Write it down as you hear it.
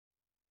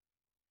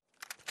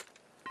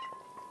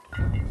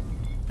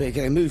Better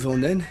get a move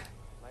on then.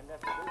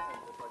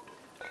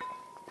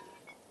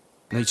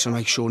 Need to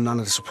make sure none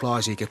of the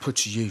supplies here get put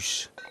to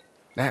use.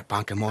 That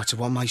bunker might have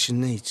what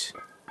Mason needs.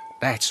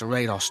 That's the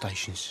radar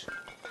stations.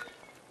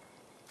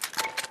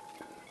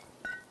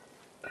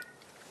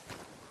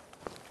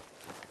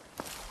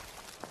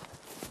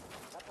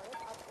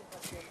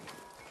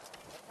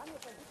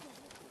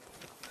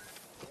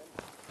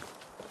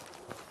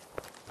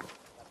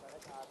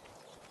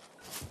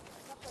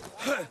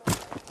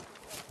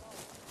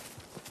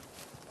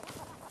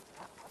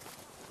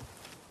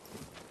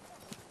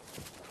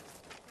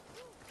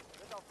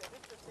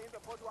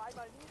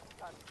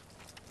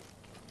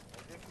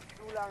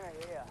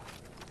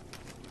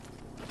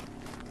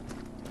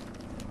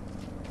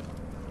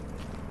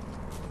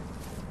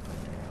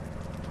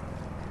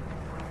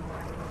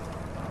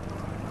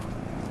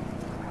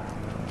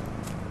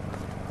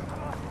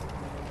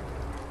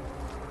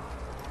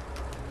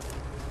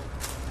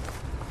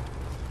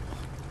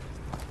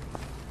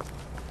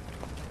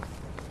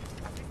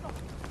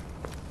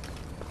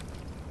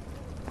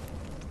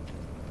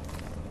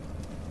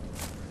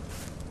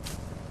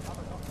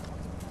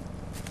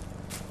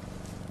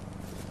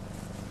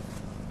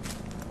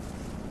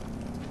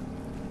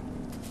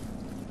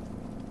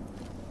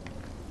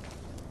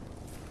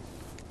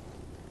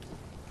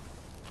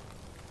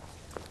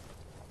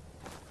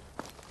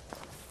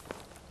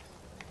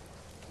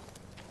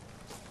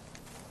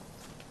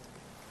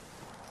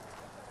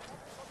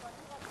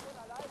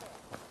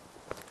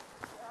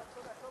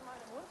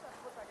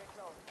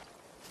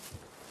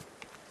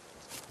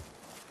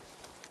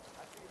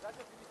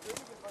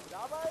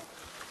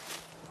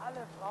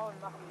 Alle Frauen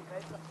machen die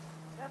Welt.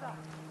 Ja, da.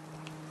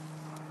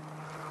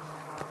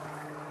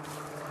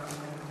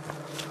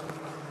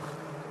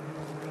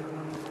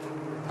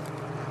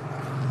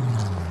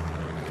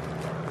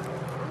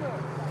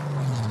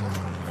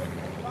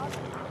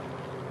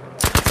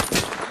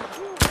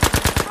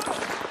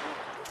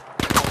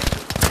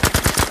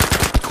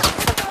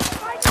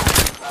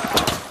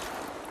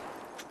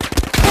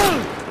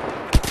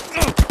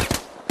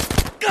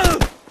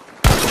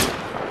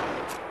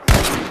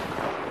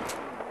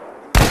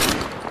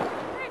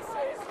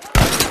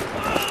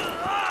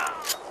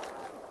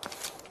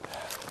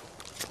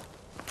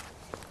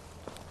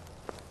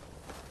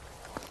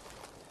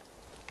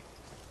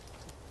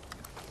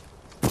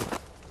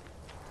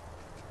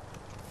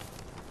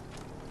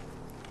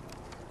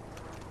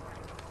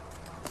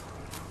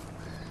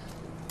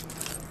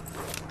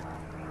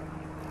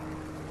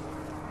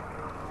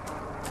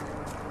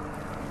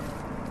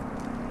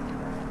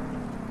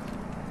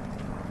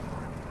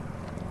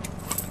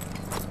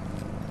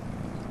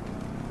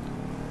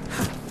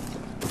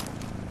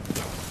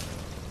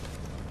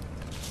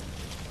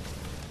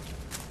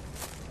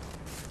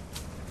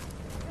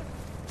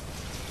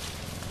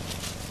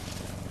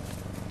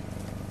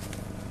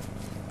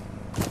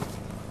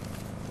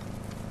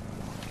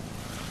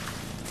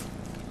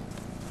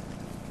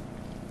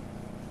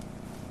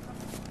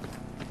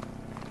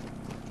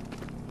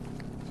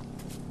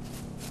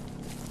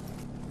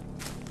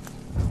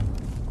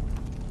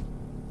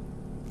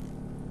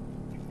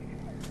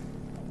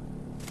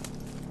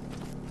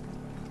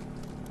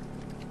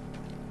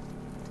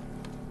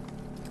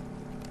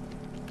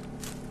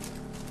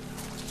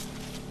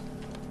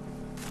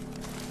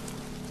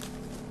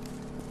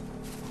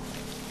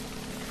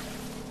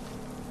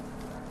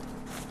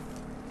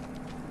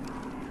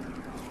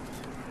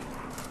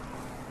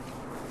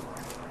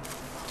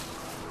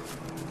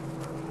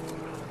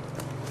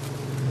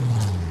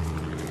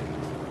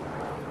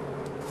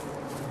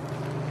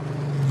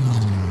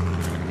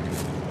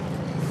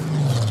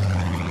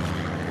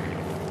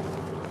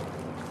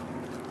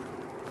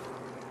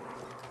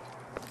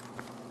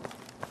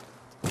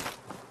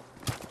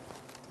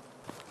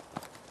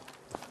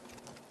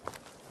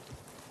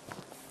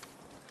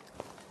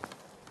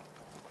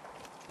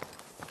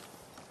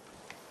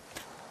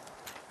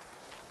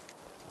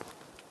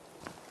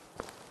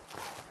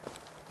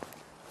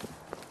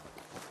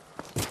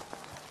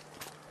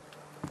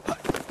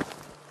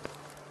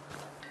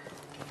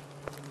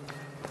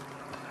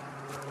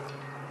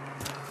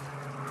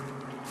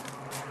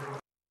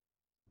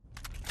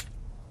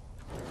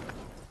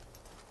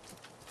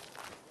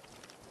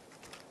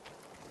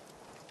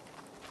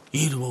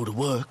 You do all the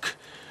work,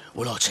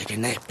 well, I'll take a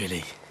nap,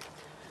 Billy.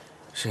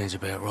 Sounds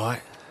about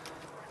right.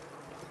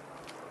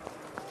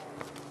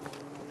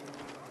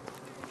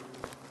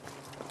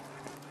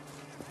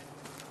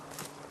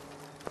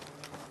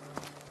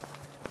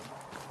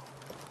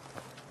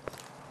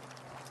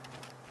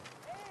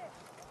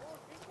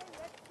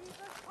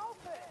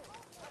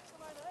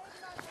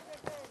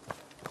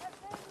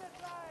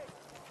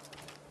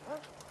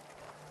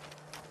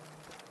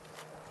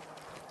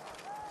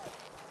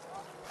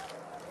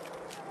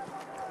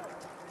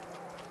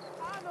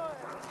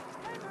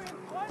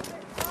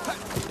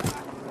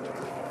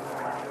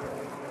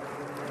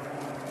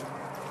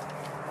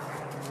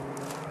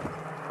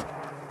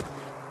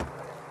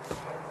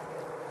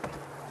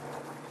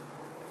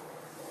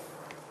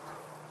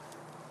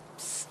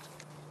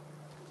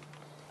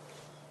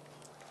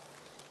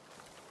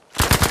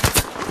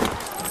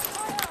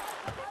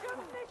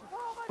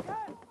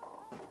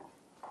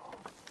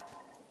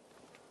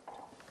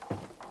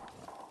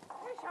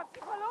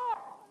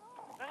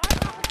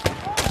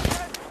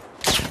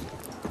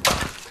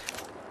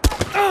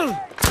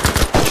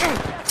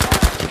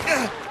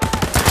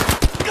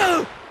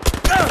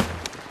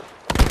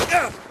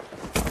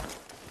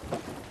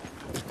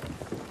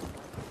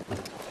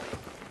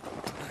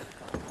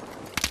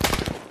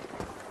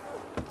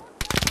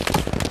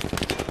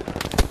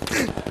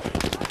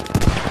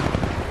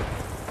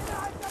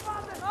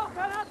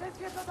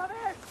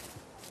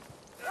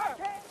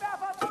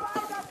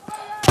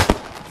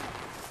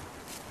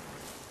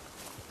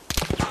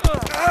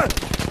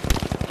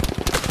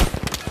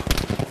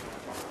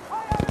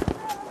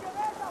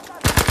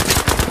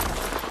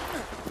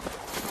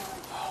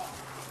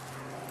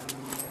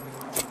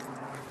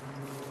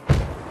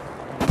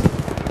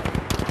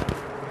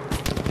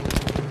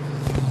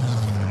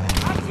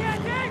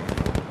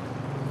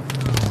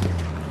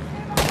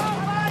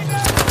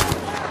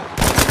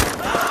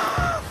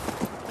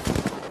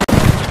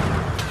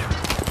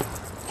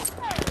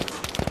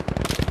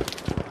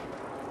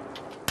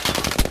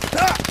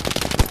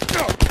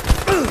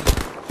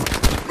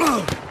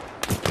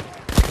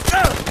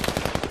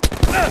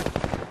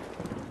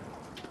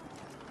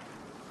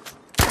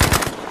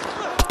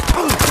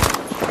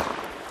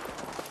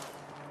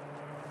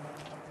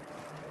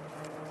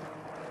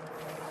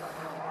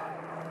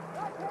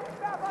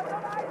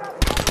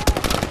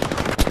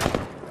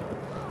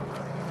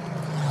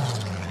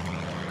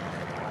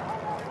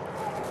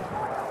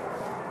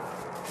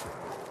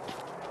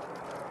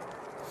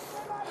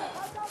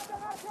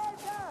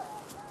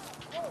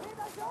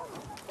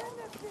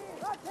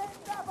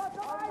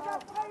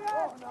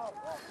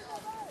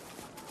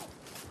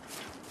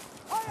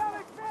 Feuer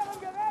mit schwerem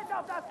Gerät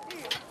auf das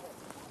Ziel!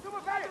 Zu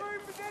Befehl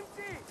drüben sind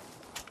sie!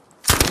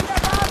 In der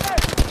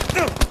Basis!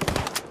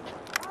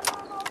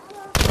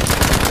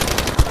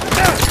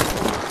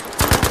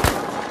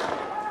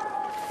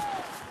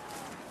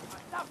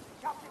 Verdammt,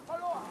 ich hab sie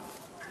verloren!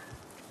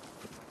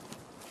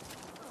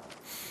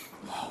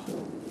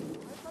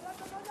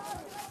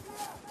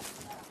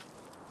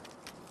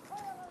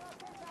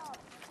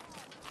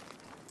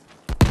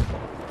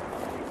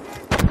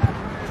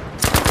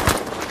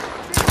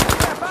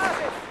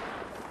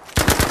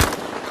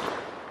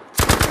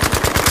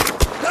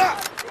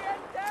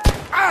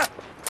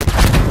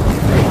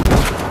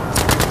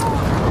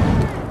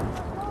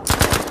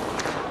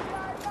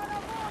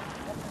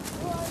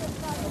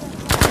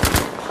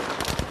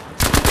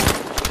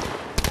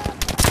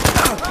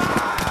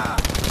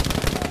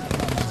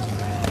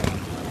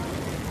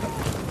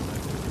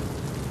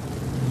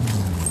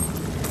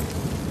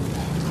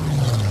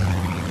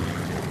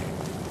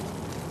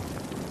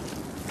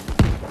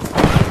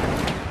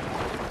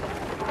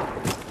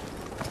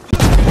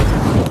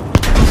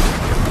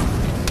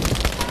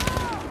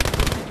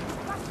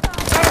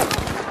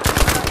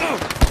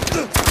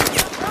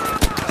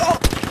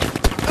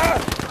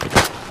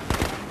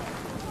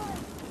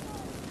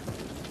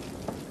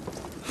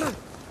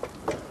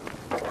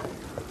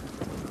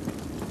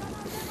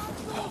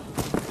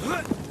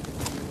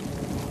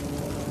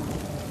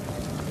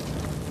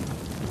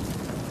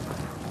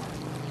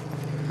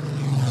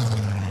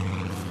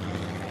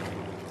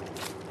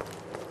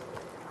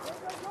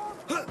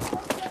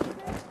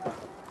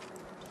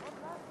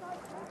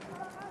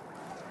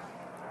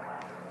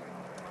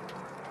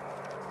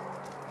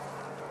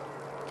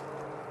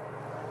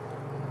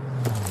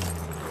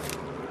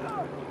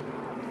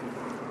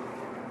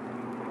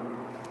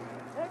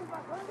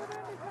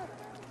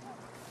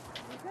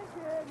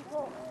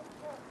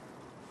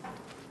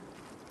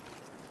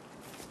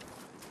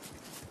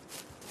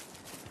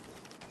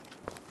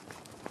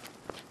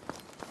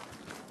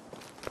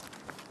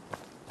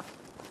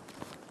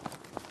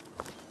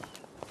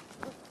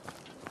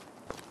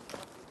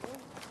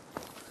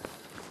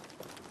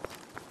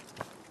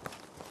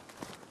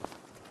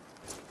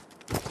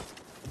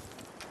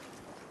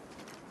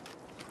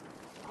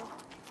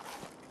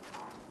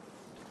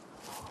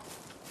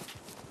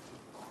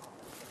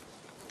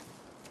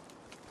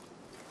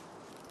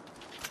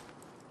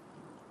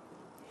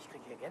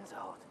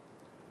 Gänsehaut.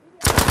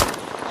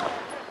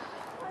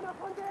 Einer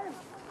von denen!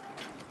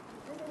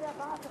 Sind in der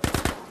Basis!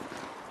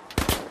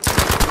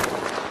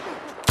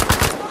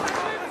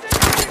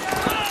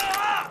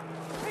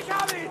 Ich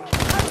habe ihn!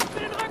 Halt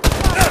den Rücken!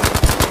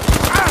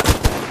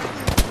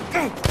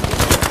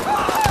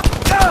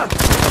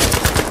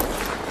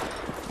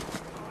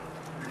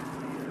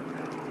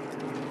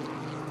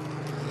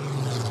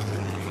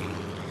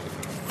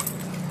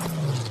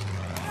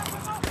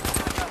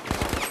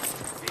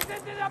 Sie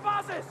sind in der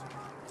Basis!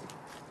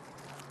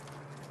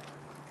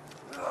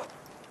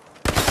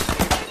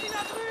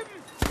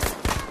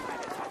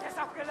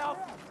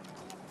 Abgelaufen!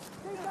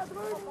 Sind da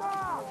drüben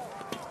da!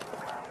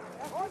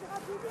 Und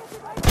rasiert die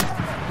Beine!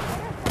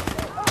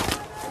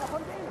 Einer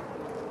von denen!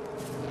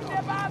 In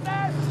der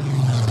Basis!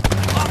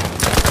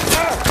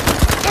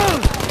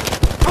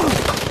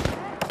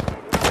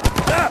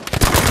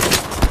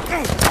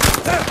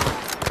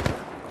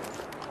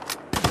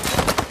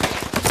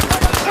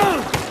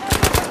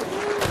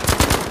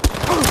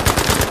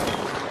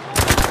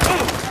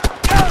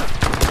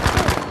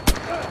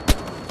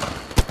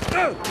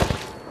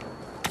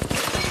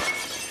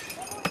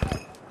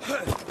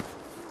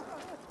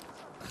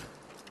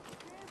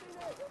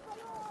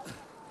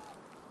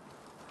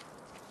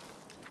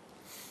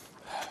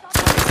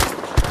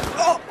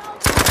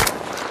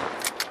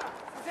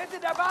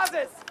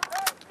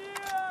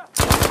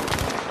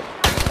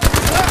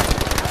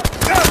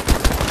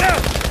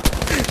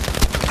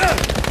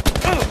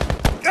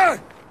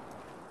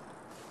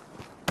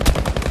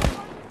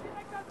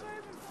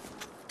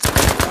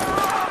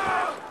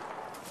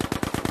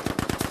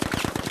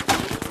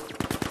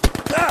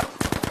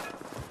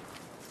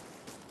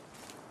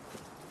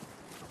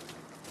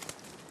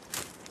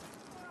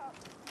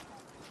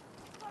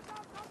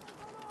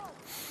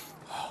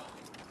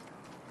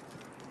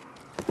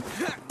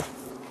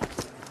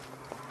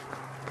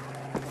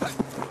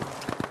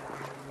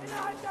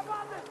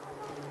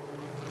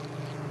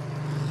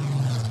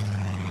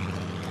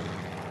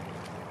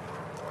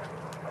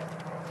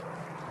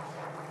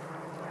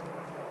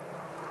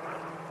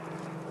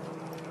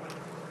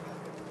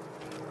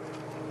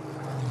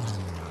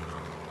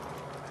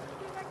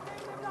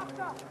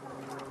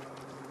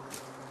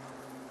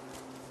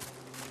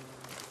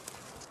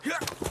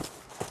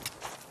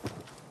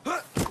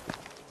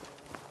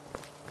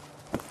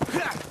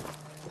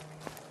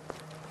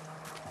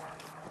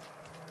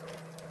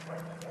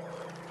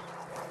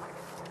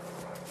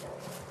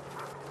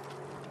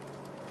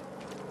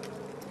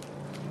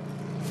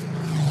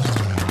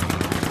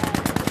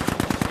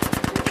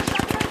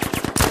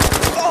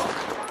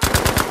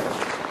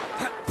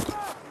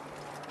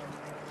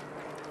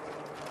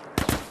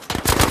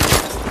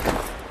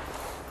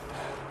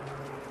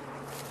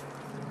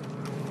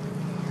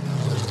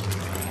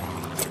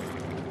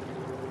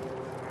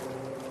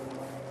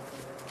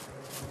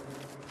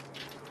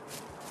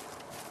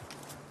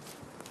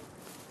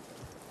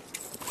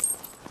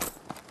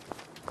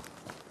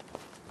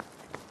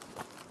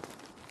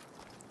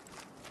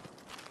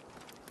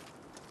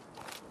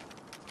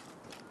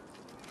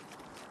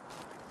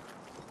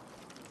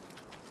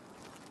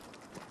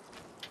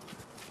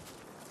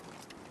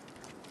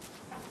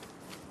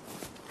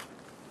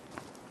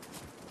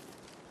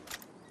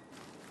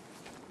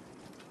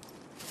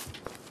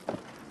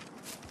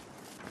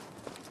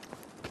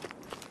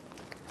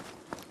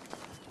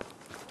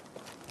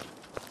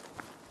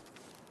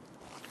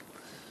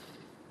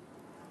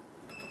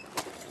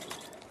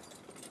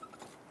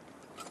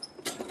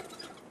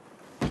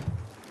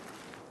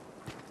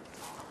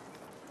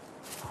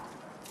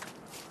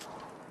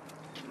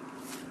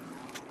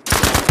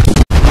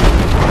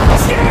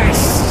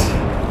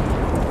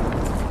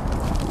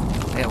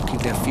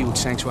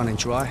 gas tank's running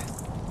dry.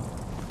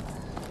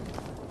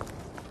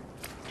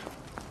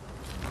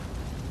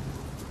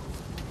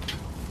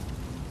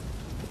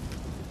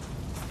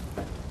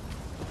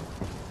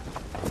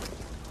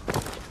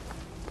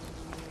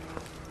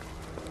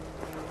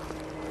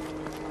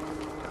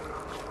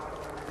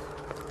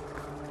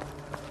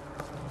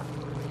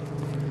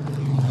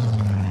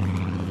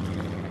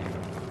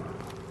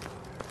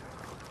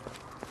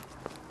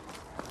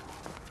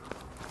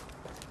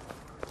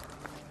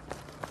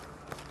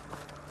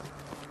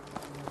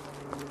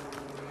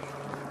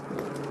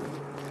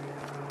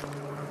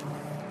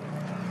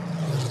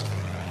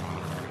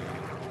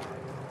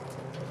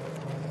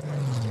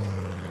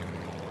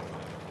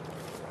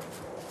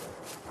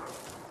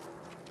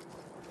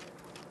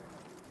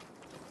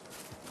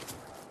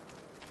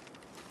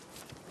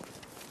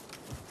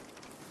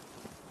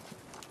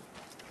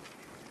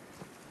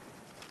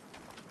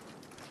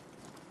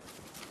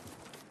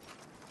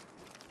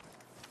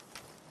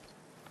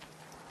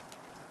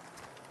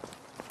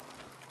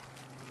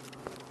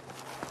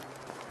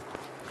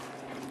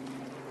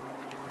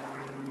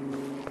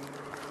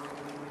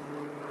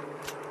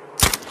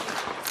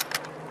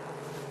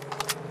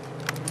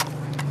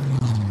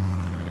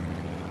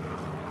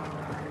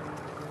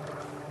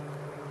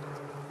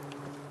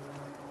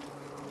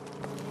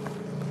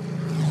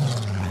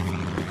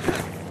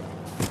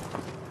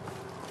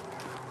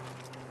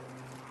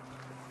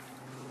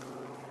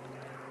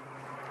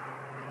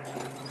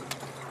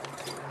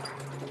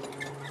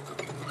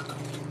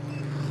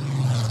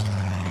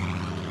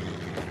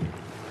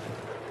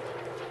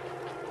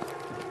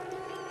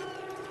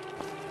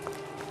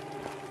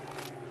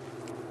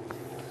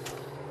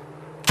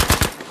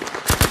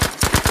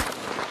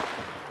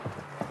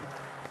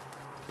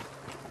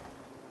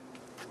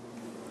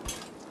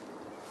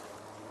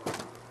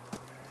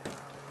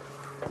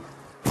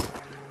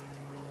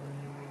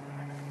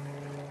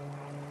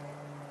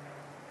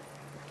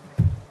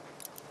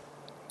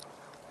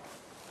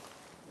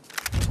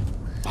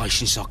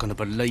 Mason's not gonna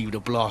believe the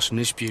blast from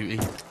this beauty.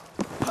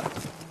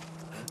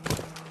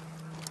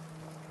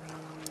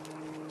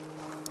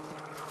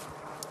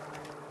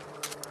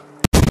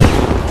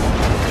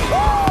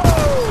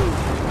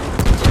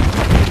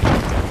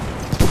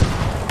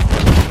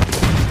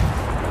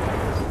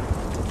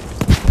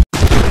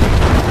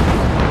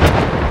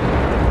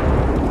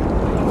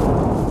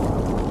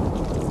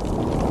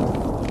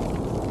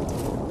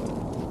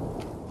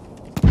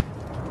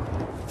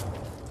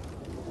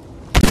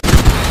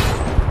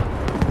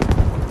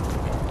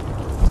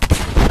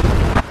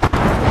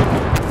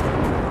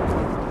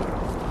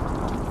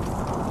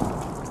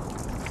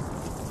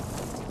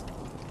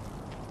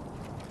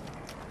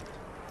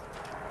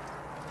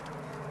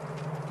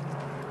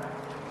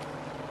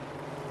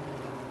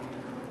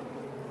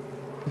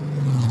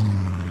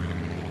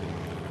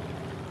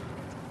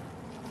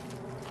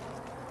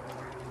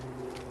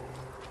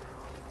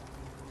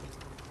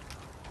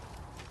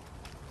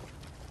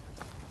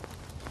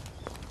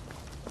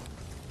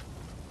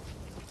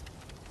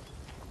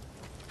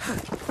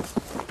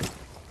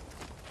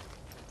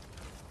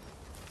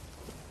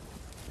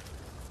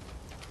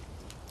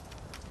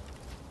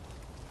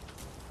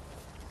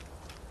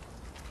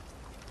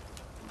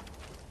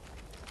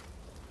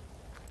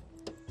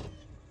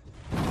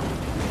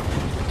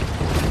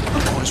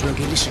 Might as well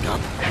give this a go.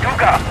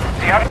 Stuka,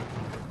 Sie haben...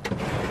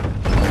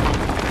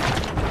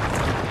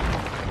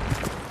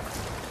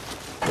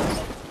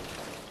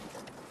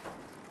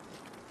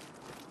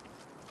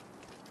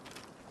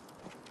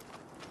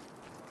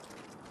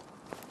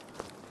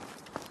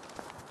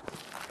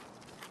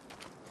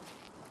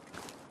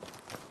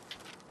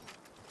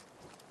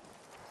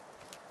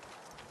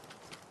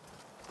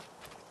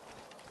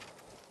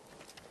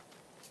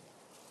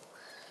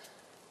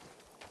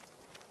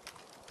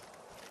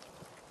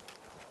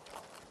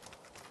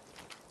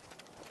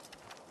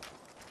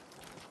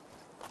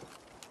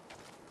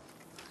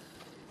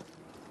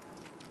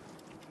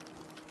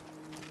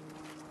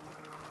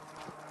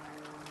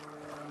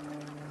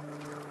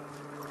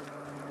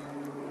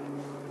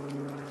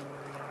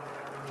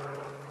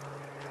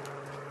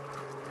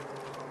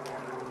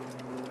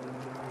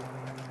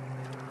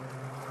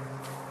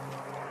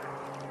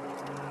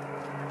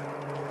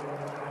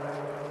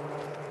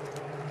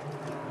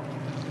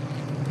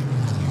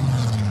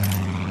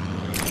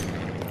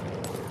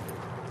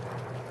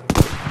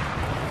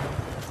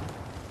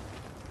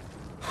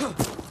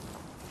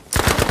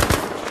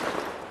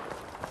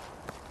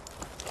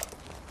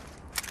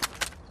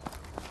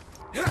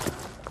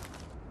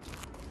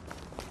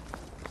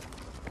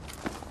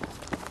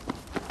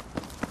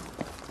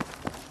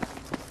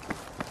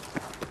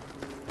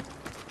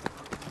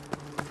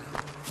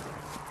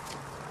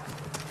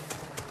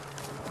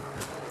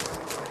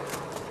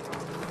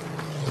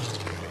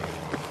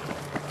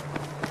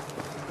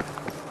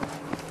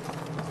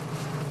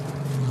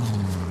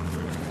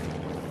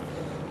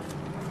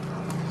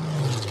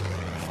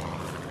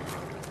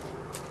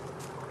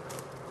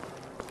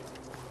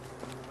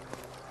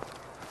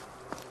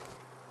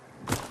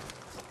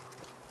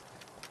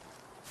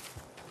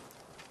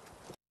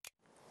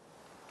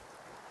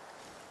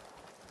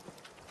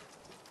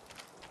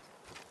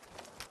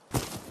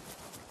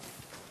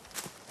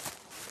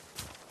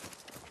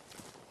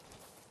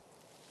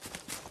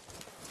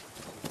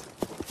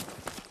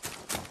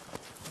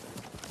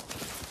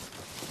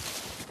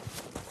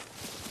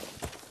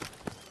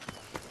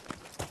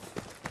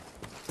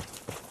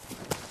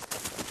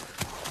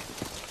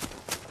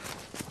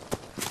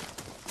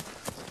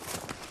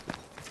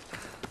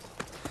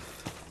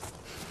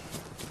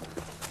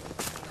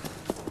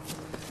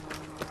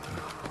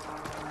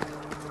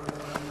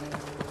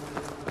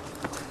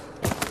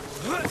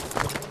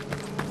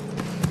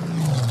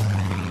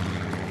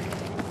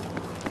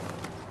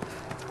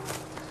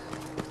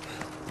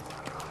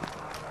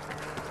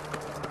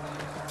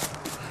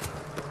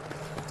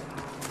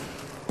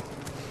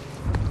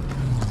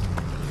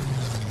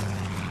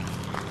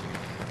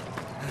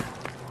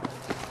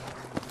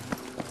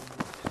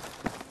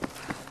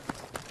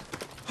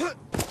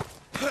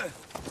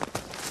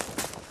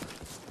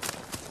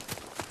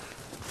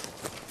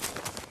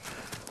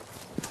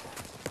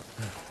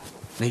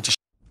 Need to...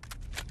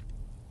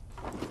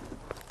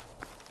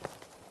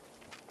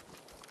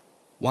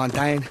 One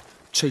down,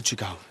 two to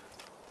go.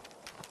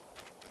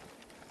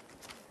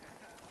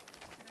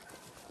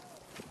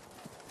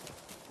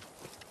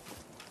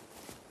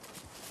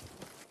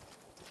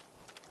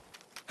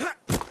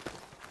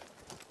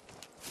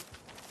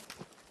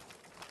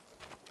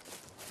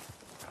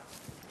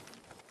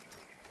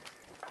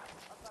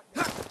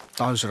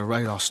 Those are the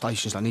radar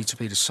stations that need to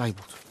be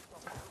disabled.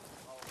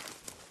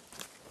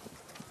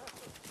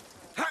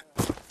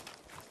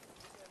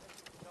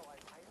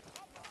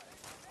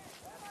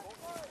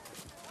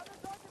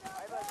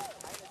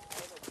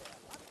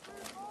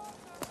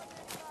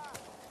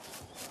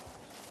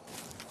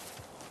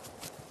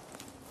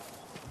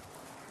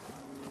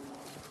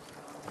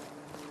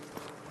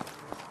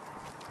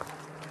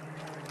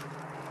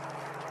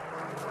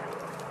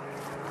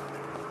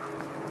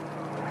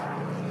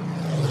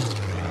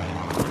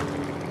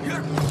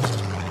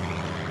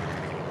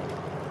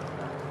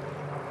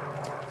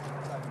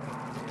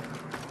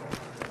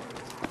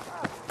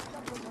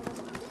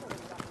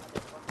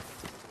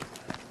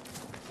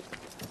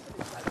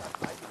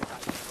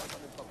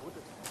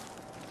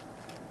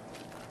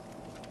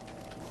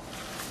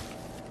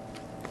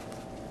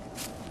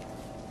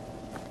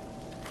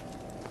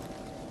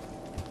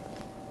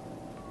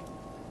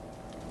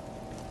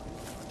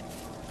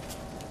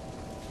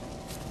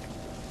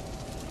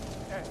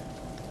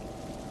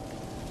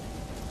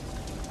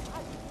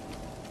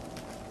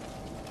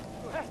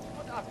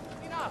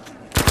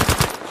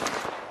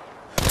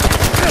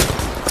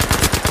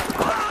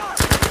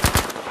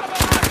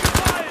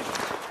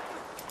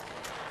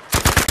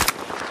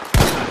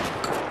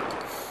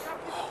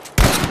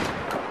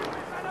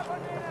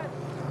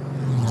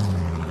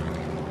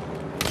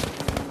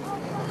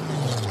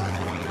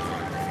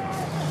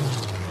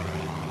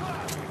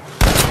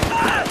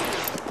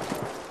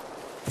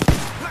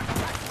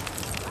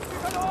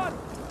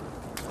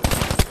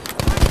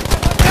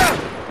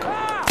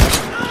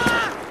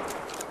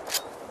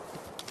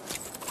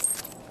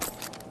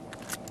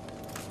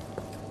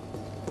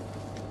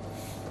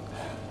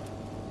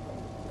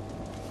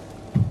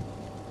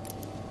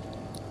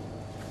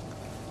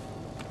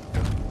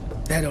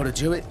 That ought to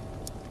do it.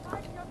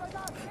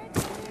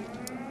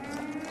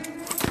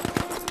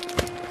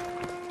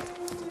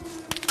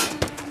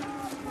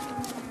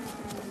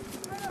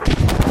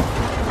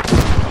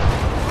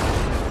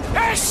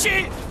 That's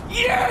it!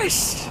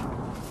 Yes!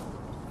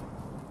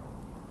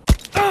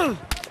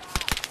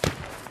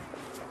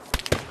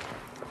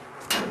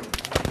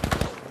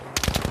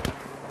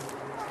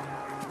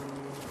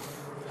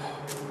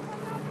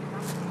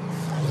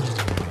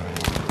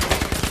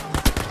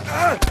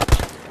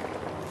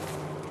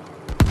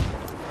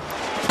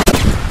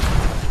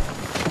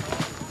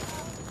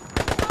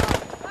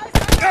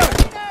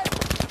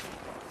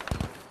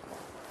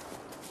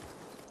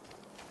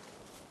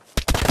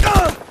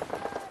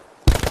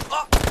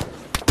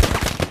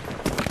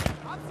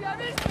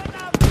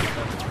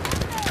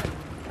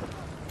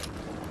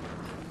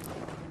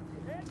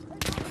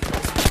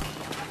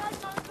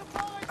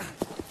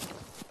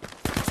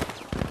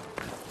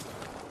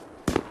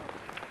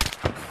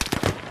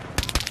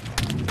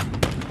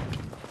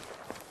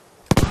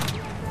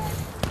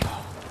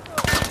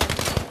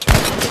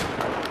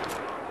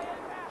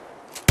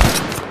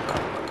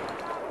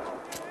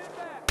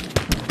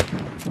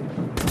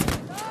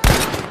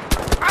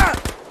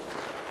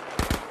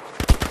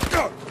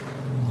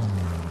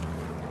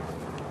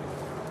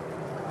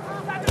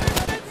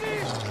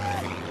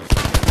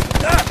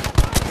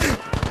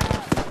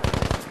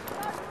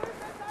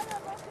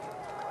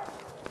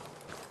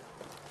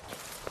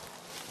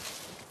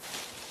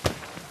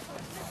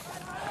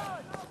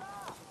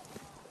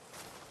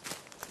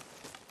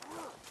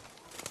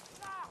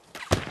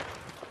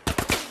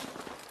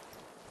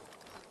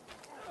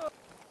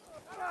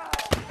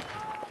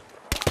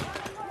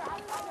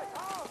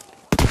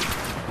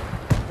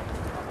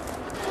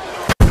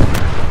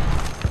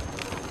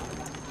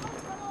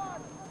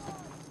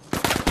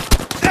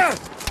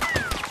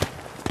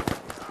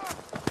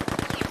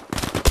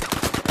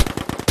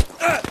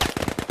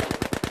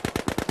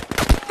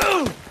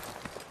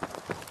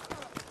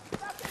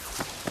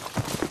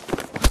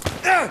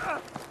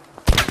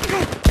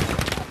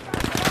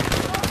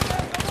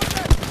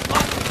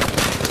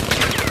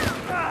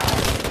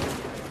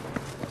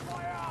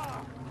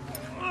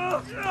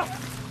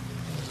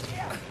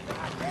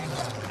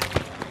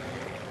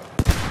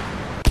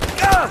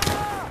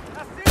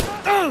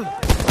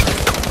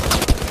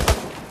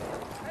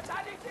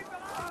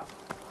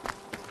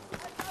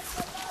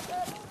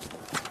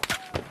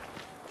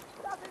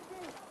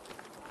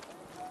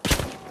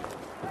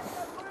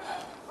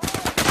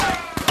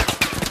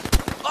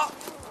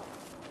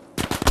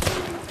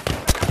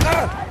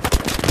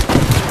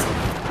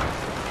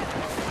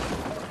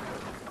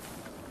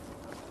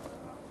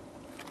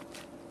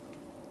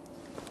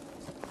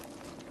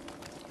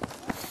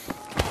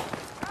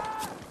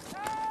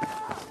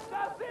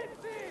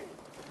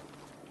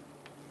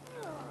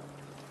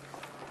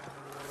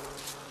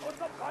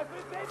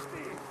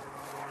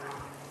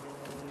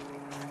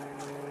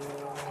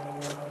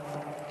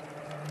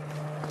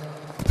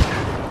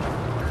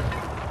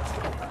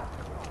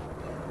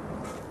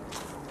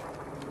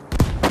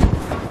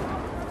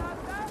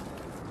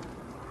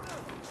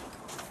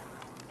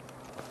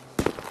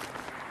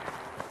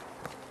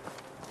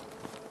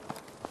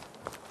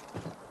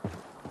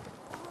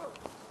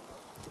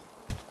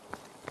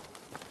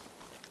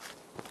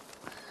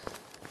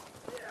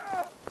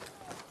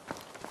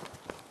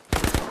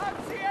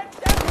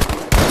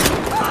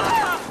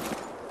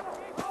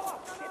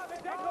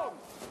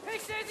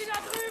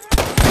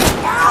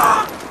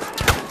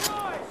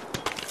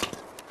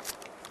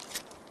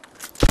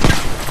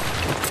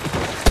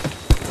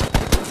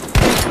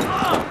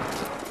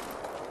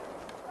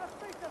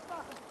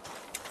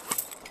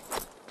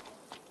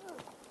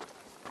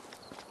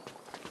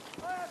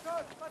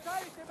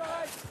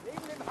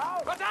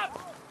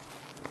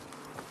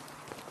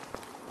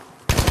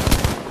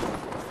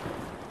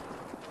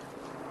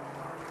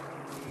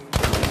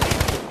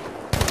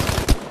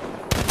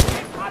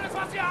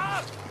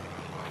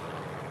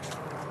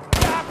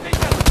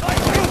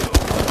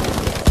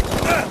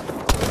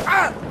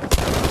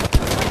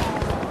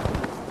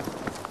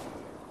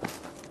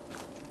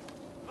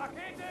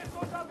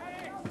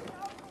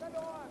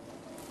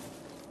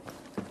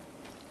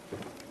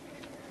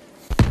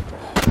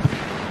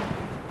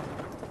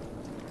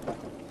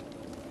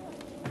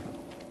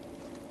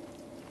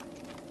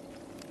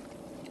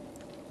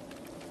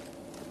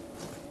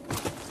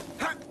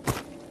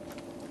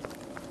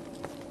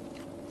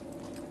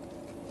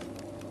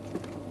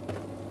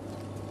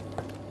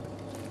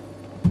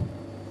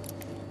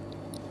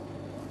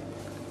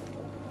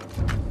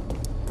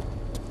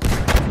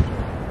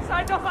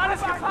 Seid auf alles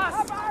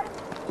gefasst!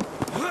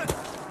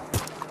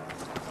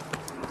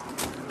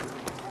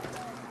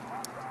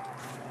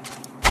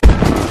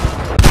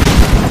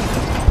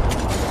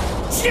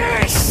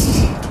 Yes!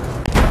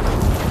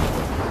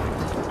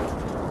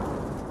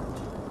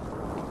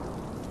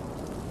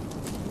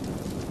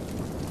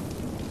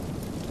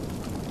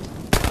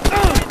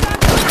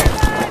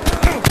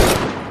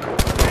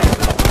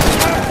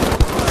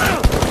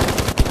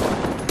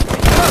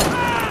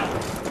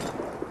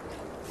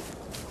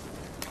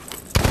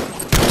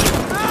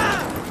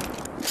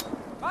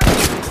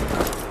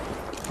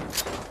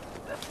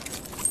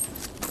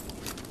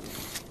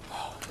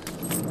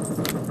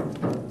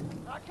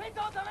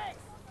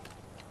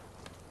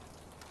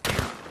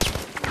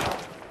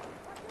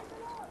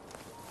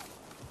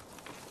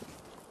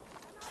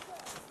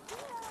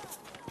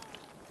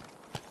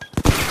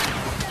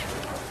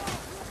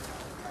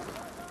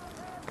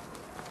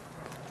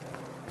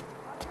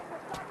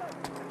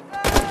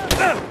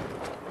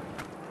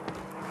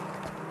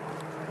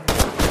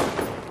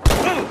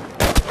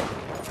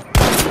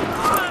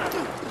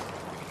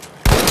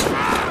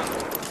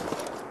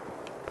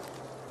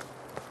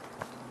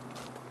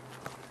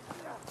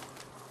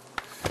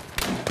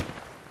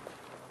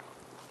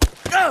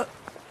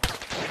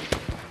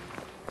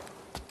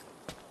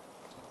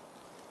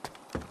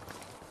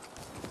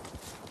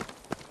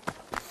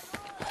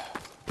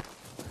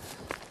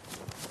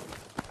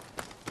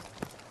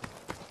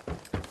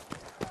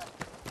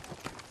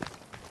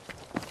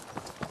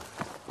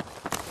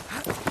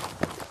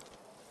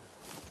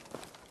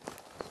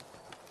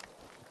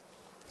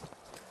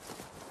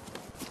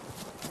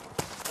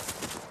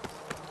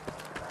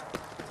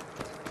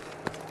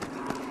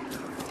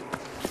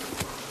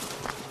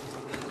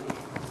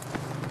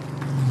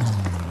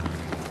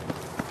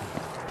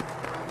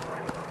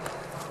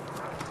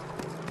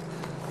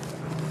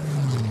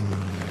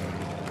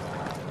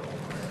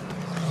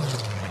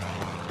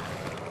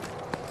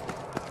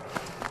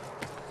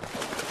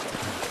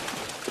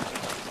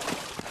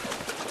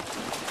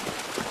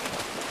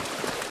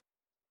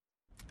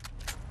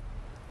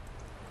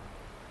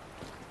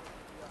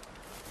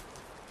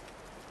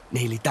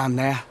 Nearly done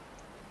there.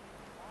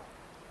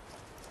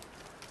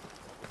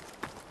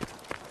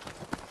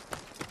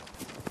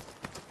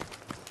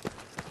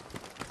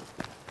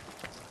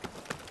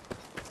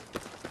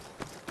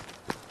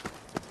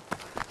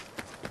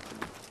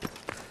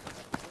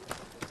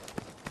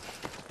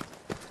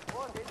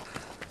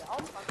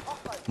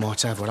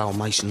 Might have what old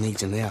Mason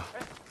needs in there.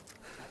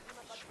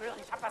 Ich schwöre,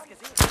 ich hab was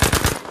gesehen.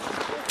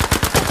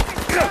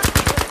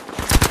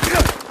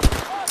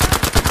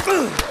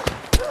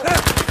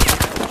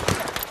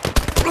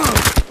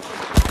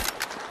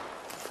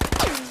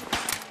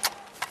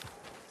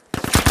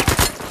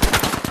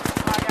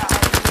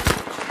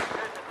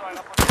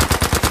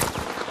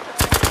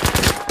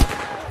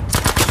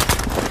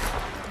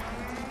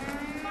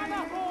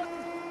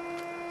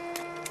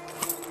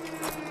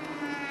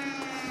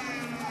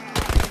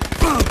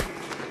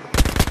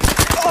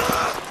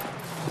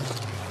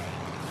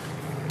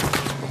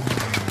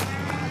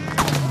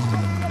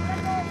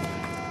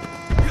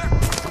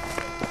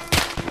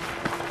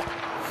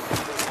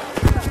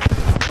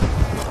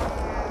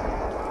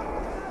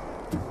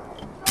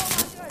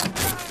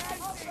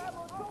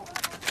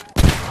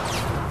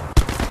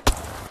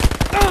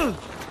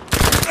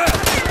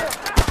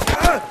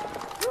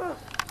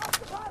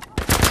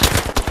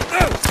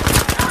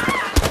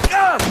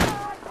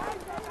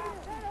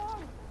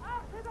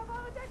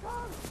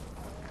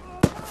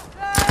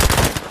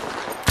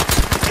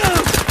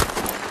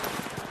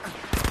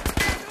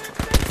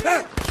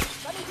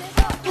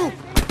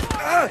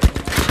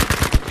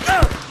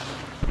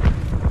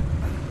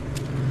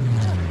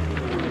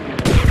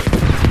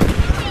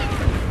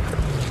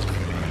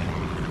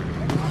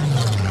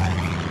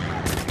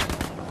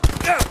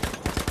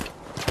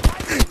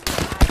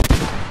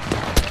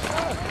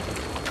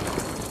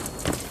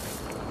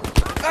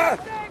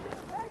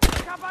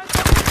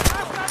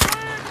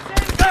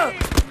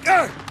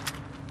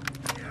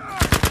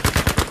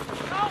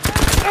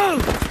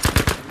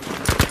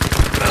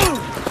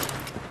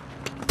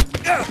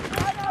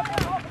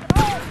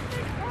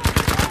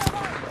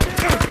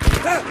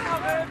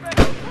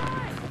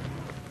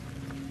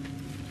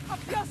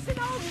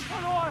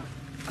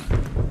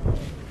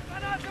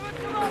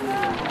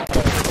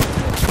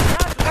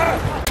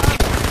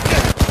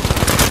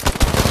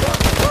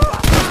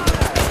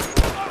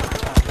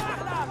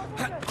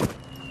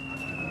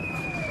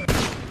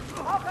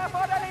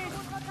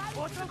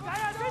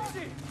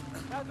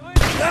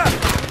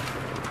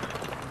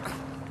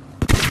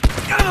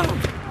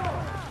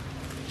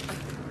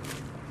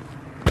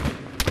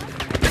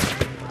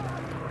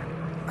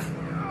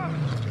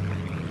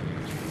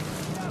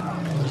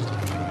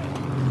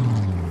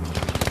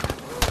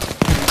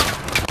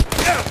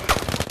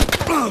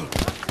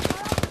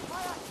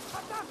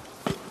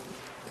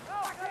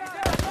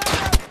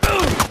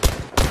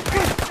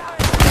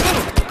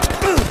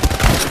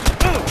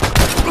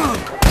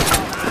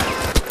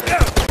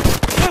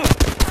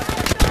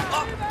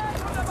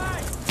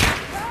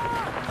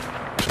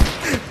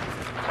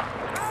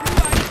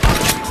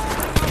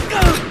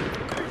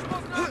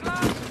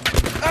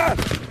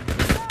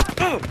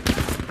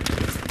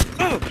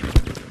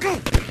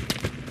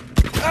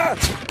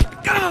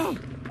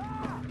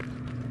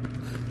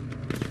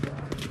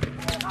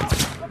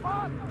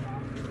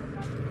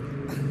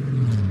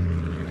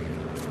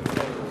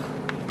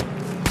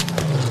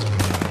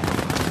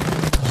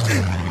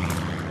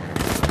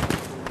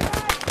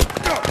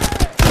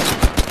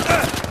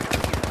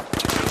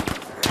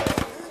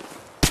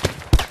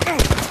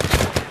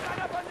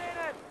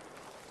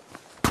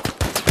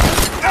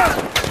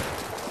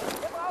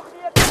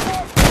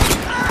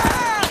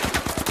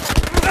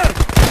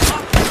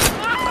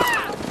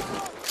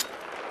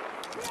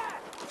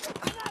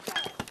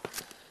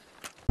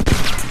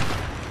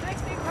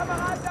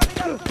 Kameraden da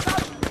wieder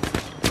zusammen!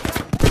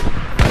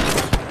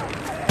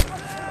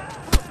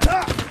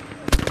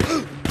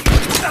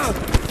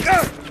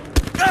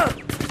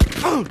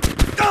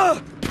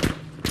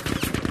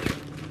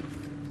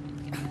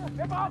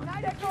 Wir brauchen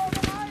eine Deckung,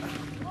 rein!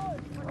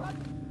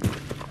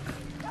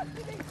 Lass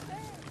sie nicht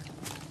stehen!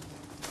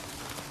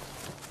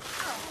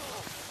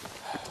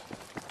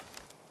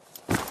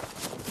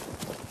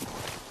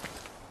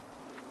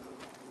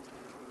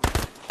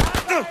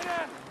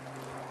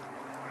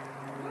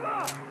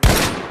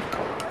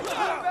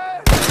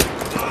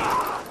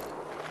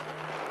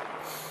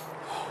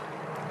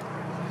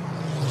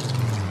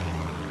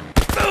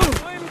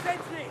 Drüben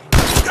sind sie!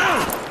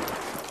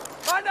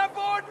 Mann am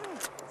Boden!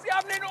 Sie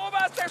haben den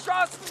Oberst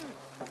erschossen!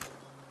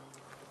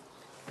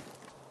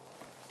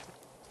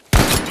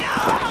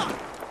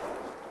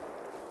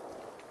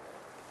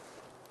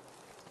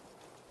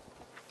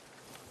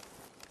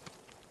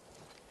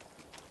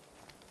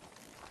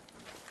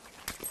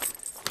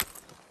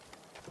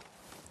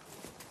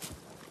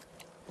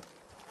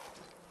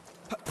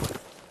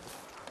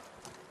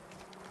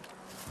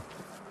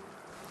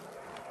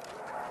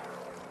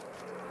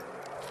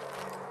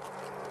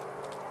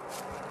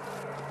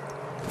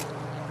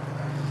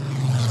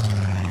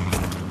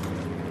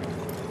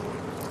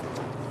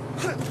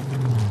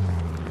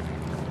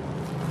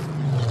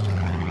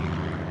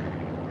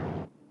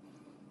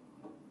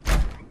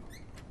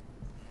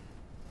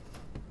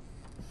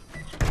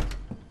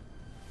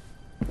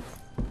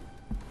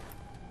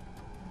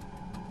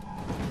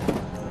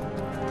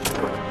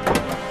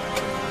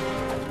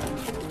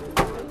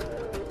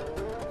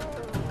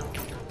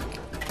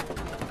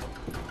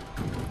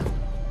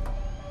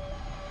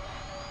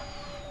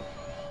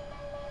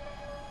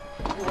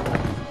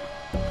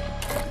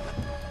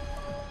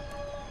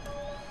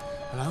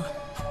 Hello?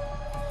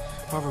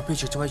 Brother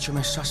Bridger to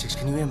HMS Sussex,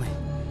 can you hear me?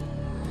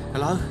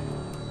 Hello?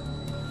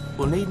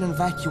 We'll need an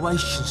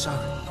evacuation, so,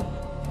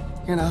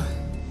 you know,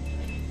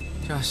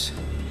 just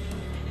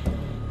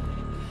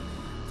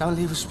don't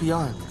leave us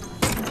behind.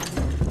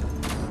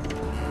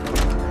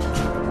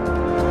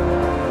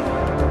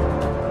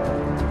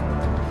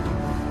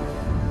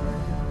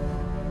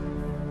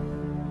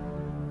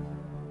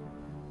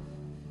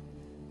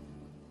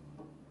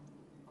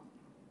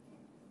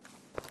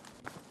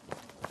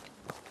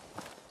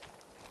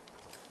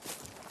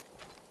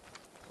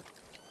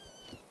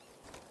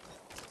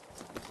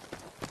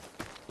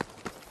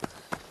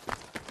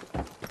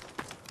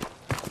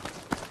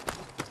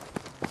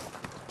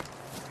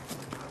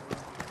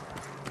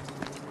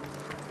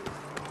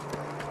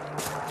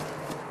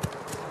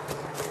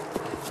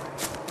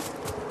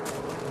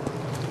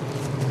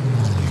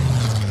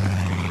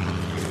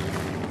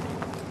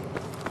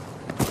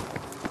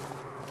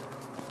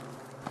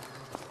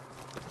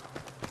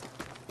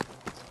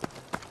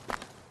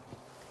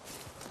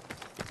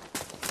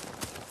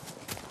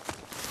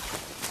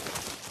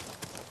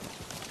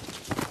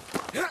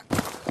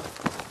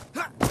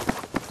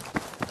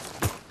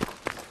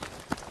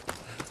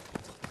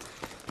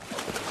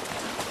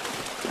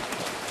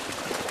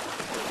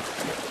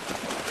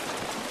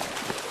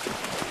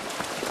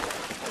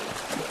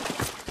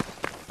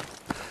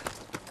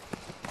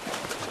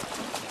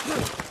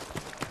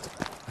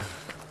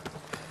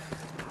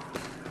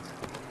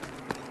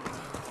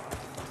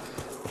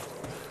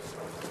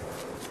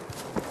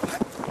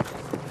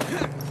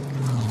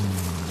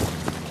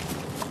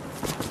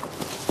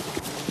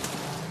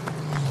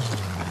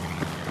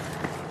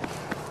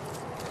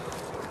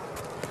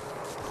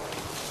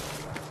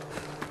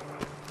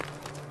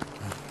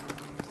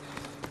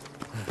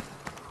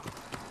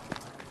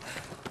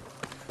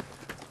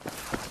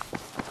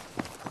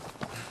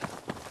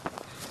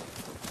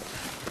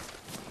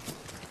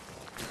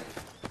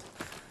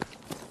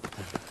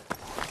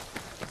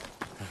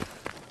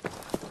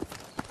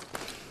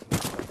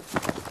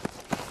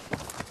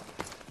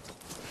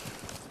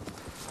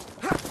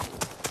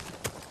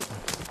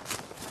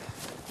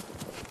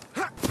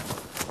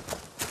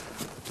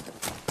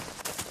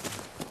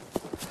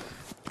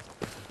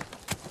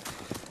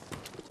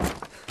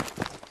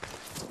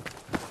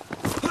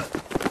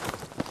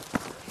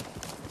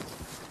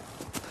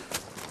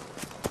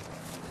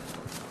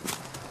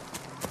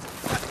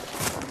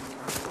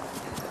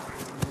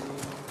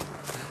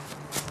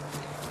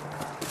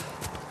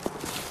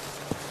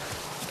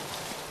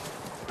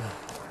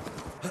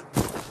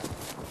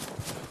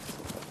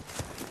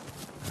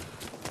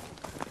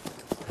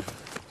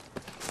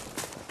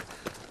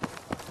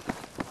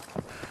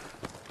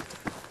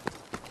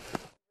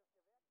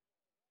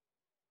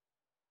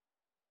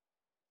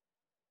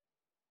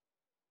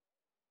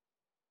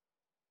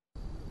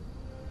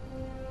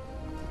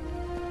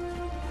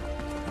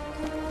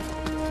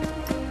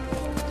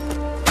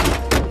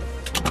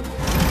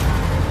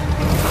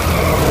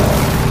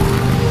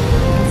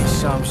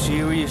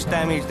 Serious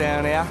damage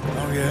down there.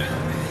 Oh,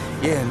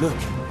 yeah? Yeah, look,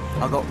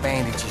 I got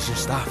bandages and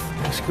stuff.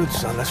 That's good,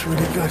 son. That's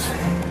really good.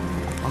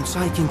 I'm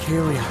taking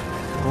care of you,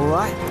 all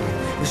right?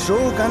 It's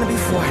all gonna be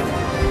fine.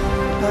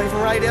 Not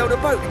even radioed a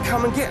boat to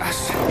come and get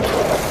us.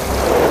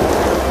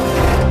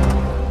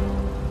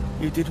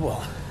 did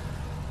what?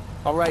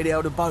 I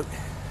radioed a boat.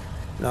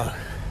 No.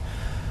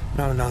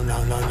 No.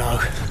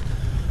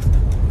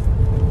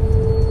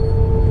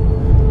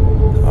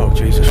 Oh,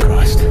 Jesus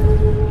Christ.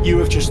 You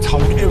have just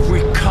told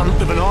every cunt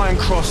with an iron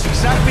cross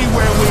exactly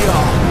where we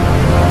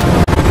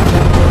are.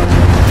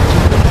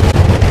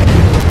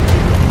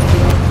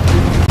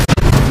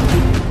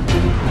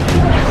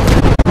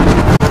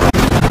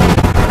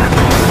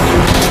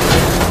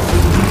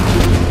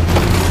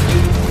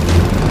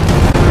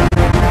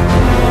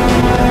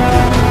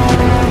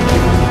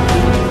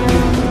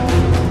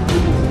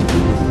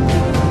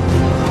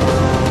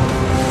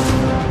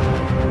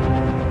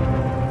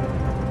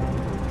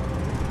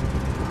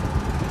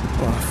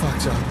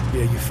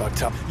 Yeah, you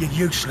fucked up. You're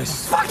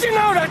useless. Fucking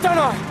know that, don't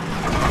I?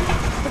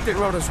 I did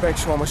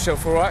Rodden's on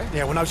myself, all right?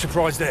 Yeah, well, no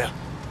surprise there.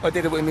 I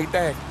did it with me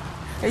dad.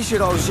 He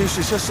said I was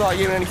useless just like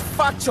you, and he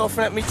fucked off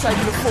and let me take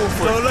the fall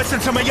for it. Well, listen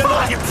to me, you're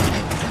not...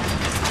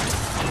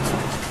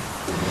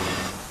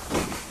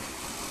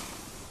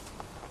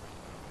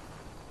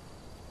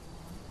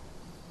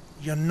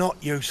 You're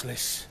not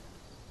useless.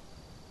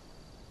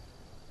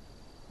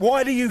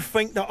 Why do you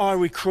think that I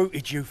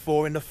recruited you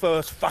for in the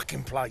first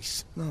fucking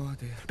place? No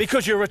idea.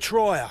 Because you're a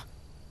trier.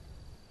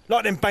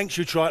 Like them banks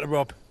you tried to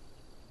rob.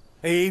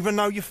 Even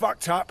though you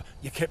fucked up,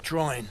 you kept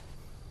trying.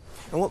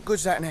 And what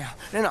good's that now?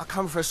 Then I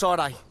come for a side,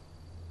 eh?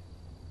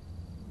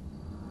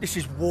 This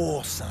is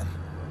war, son.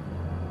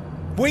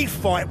 We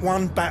fight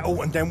one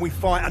battle and then we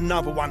fight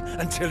another one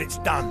until it's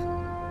done.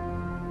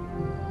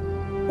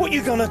 What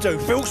you gonna do?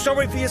 Feel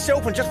sorry for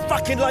yourself and just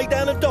fucking lay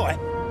down and die?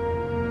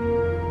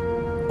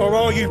 Or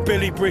are you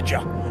Billy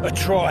Bridger, a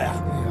trier?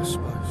 Yeah, I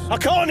suppose. I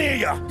can't hear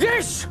you!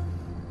 Yes!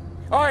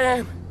 I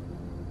am.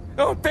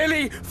 Oh,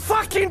 Billy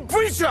fucking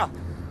Bridger!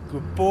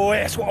 Good boy,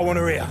 that's what I want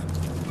to hear.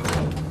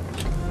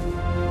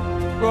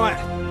 Right.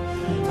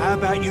 How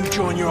about you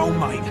join your old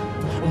mate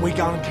and we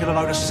go and kill a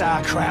load of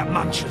sauerkraut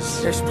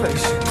munchers? Yes,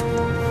 please.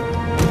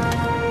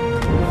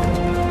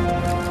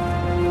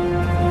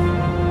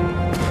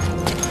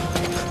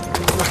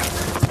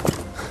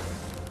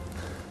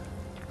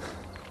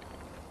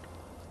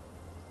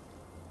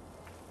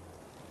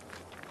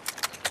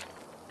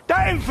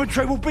 That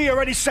infantry will be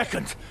here any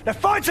second. Now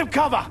find some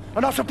cover,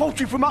 and I'll support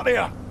you from up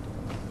here.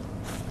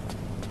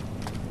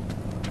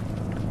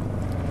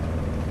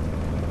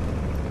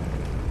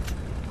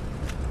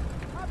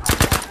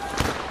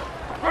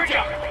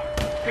 Bridger,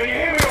 can you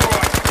hear me all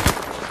right?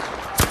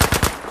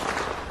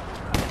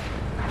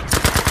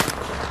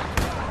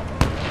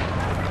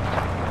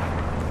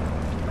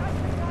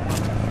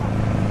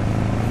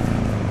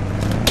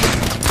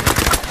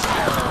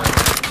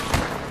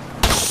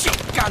 Shit,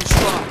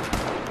 gunshot!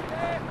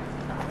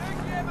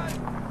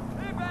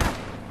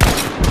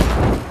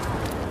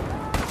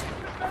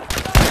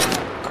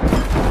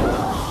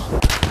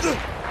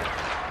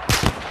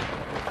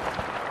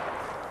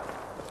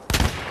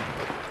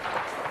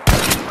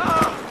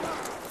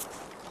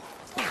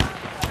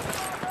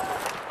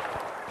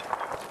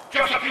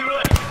 Just a few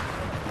left.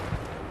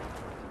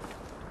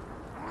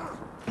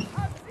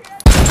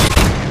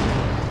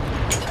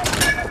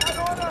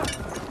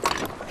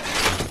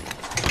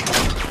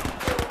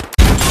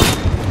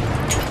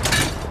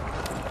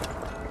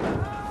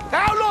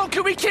 How long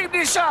can we keep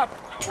this up?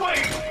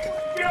 Wait!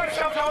 You know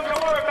sometimes I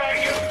worry about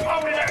you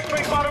holding that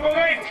street by the wrong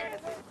end.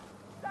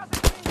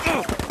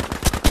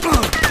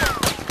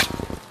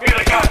 Here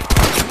they go.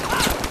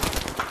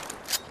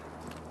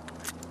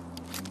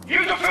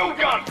 Use a field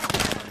gun.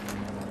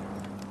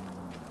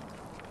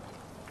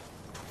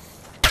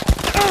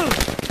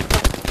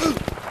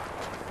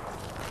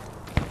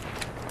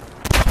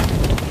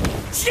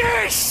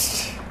 Yes!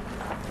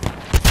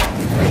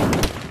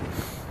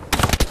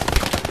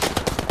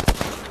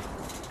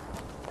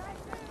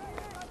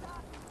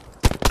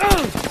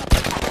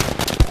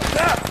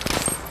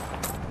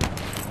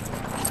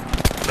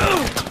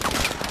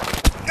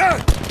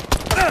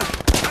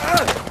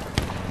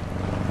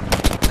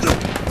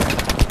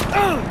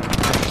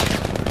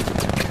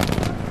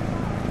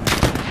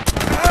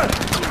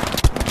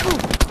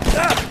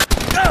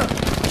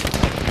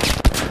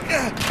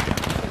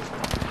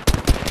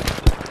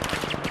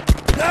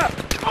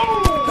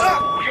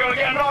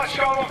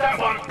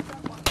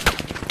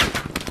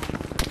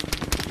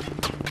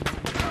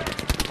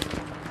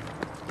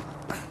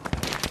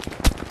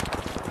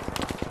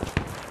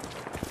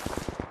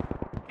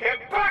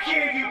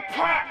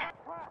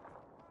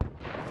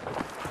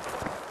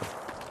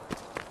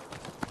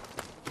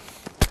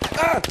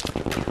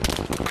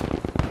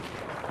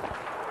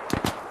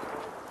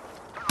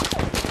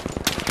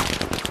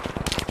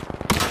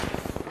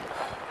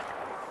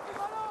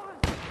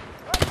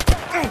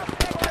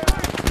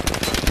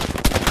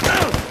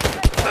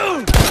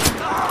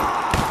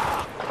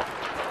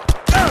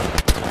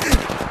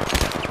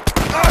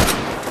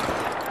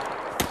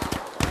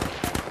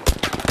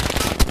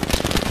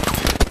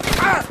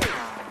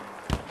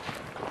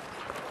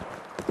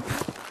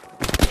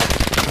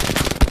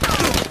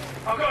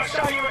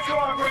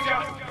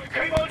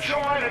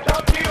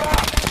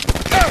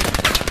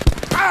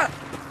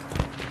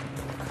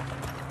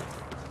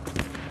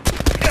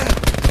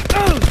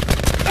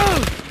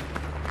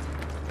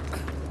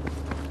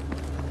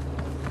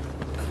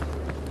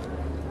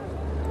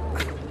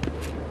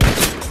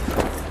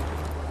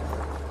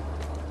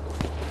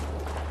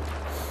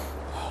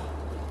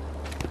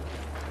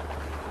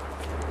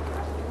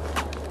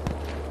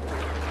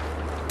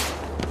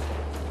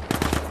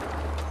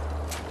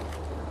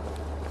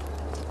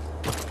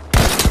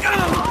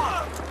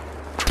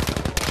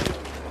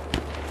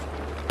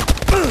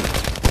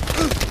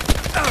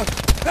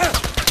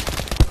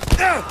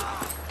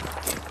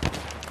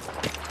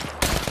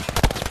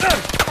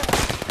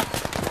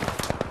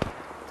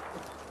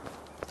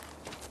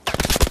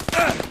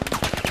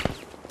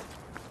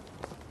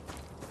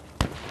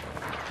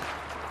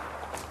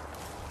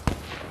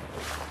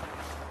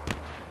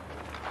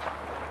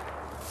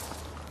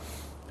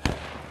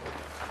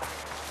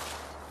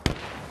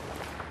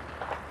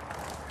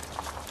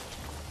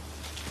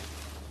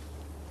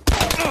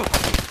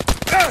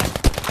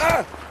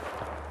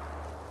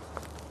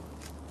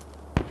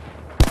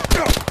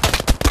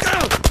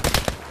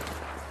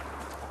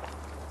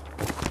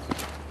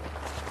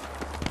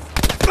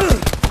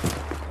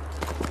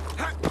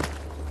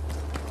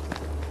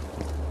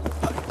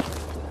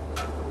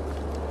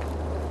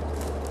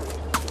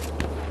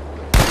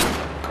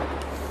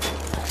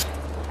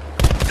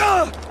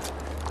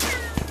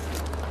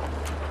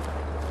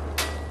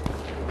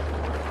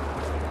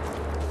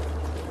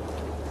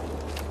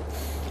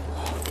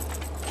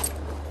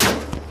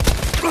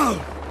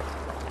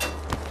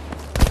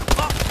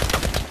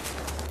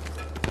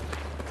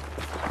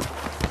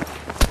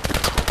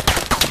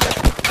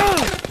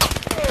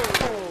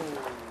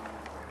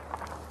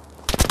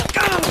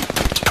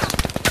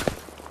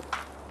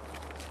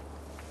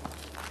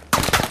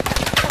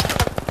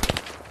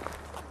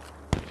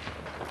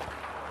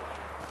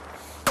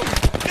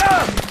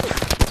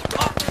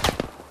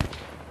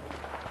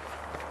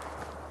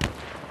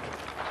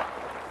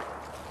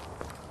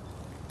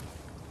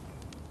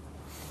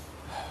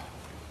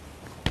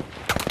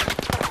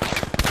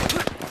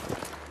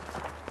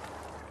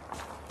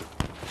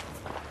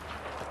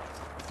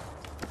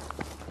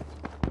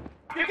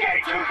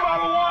 Too far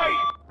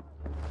away!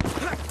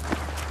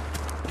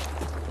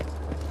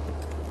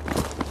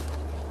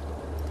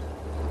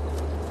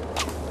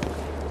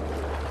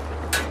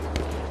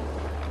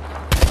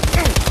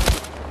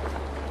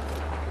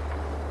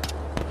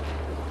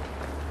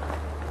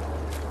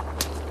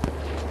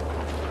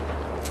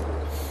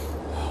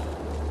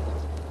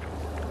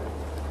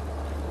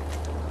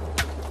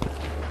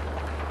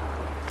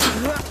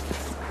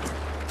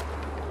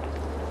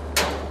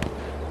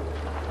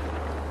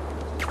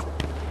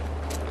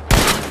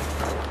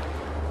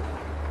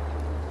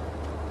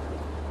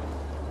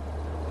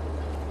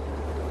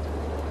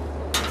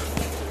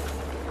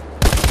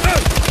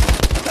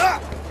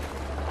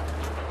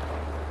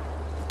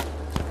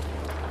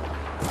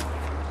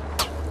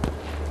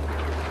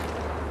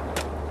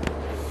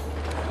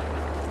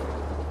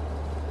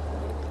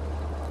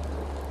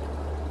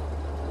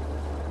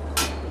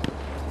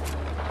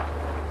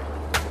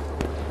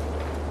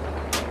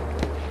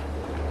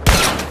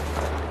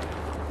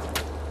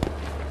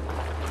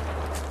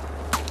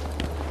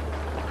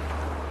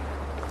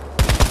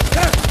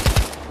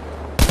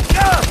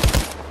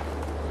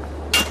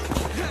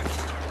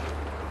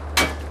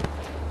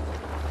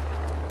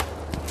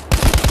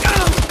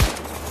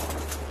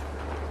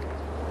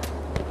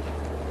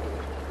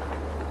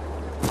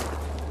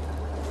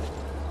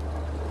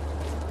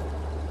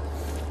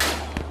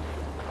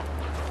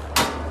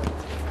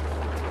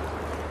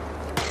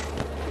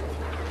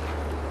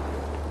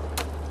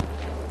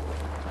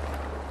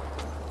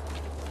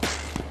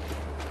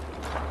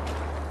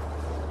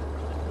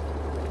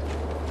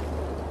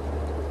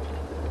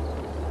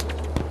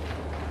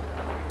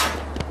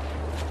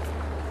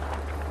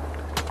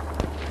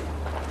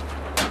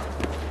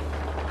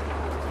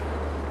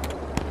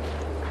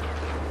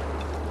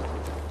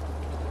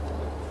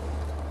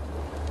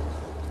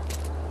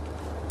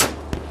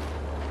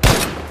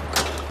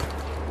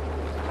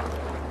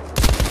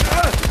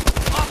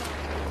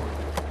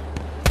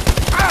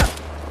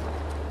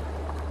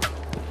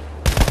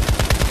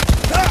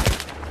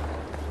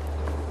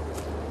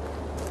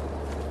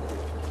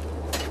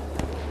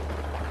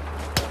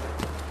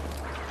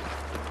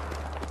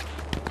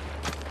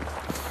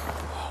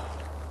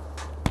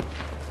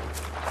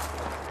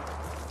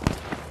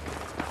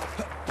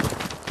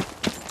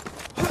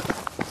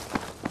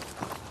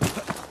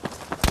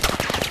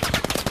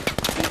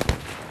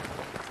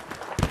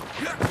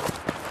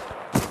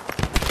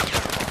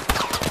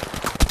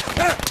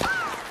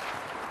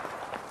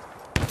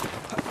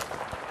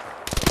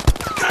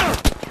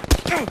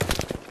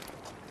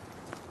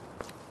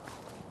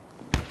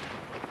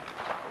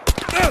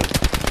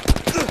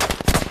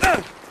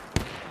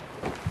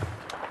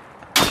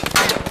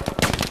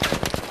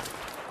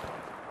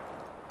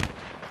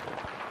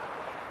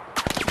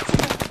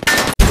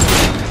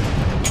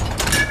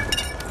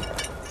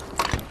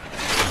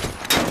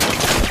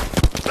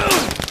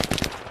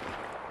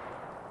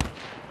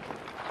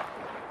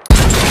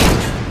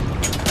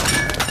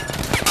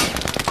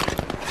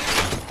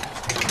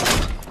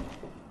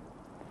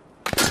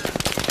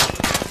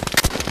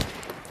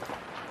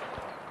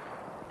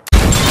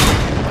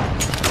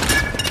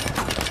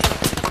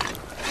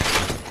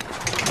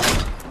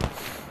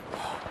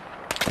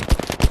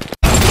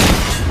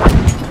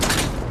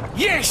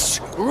 Yes!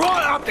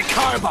 Right up the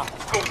cobra!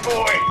 Good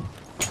boy!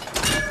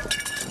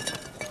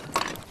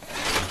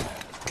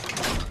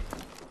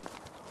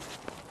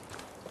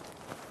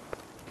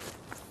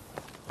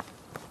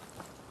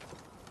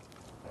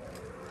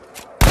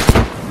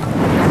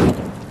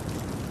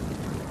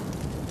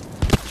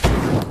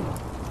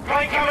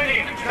 coming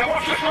in. Now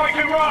watch the strike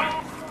and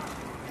run.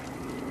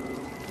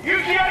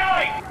 Use the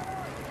AA!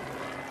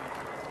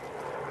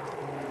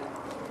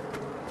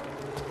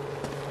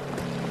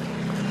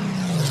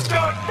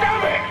 God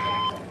damn it!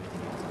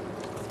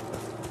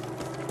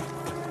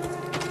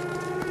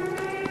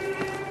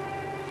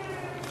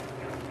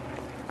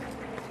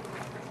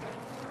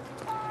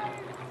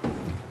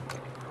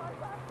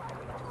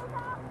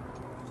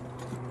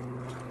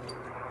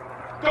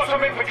 Got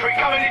some infantry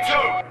coming in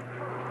too!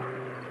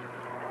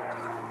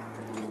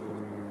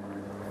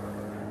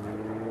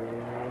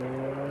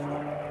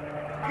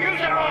 Use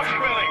that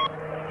artillery!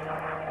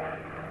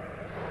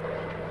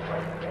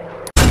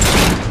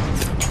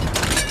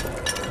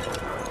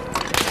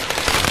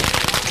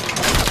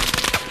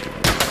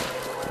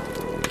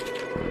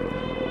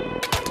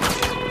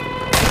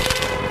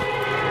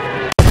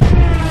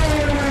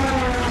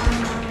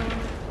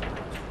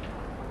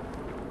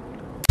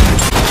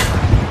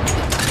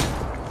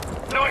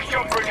 Nice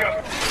job,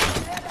 Bridger!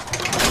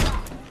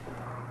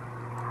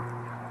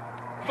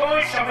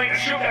 Find something to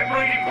shoot that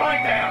bleeding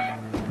plane down!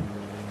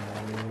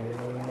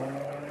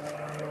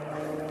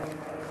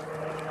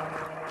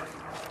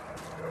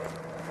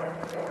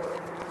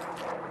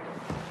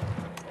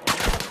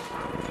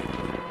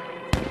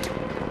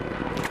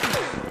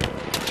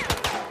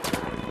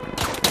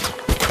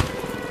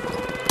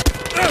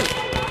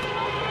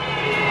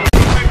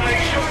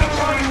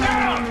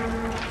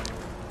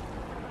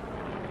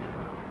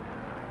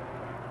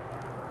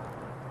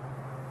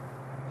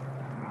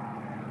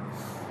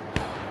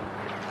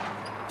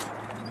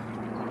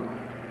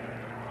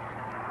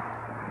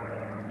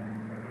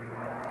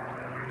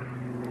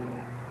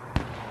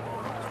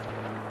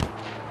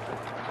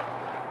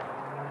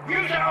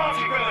 Use that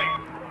artillery!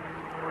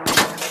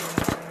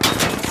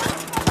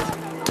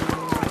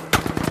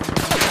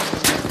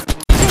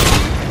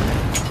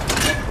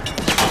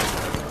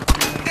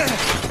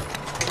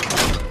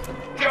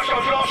 Just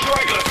those last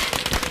stragglers!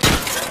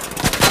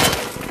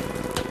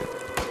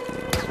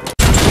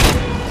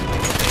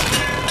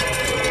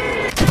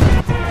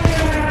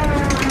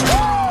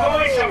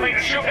 Find something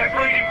to shoot that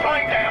bleeding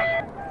plane down!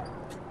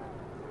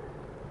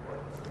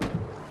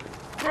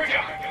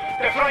 Bridger!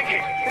 They're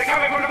flanking! They're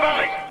coming from the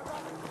valley!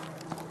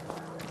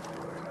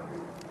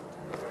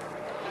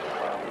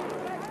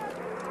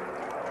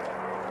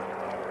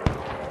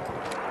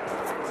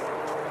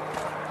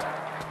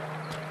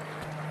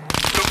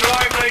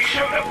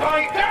 Shoot the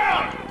plane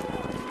down!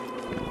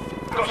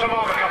 Got some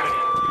armor coming.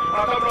 I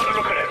don't like the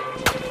look at it.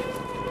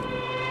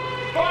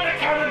 Find a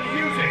cannon and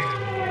use it!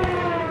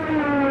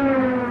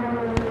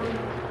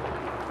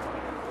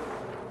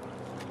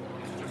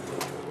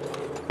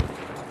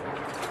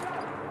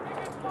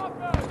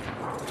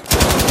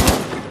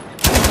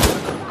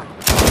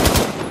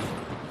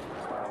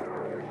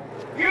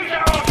 Use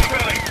that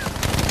artillery!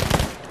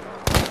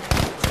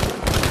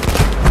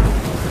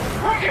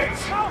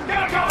 Rockets!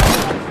 Down top!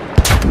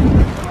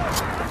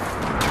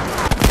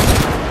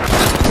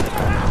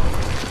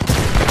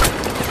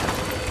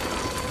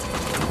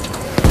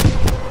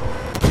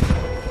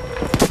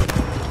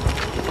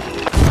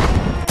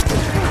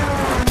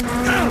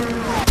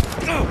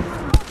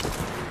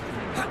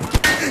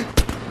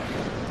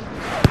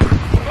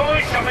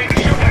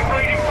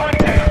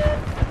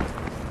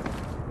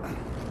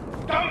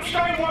 Don't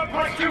stay in one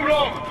place too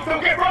long!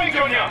 They'll get range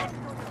on you!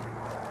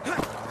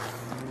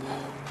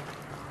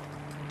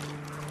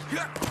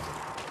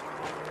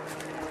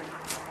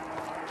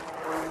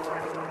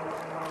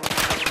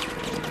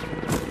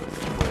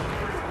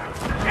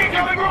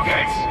 Incoming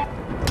rockets!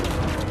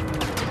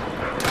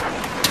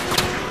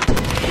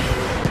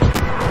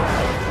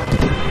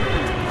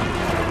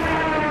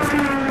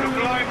 Look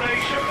lively,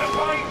 shoot the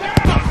plane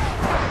down!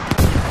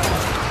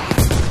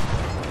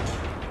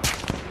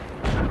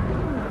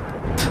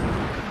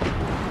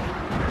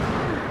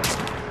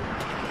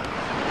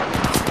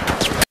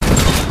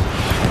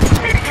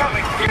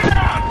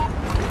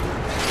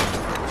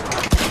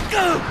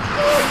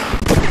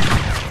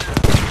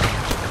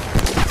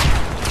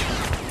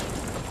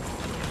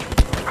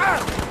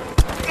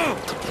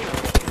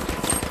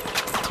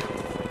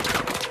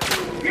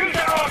 Use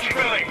that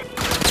artillery!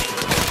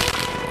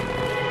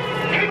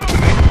 Keep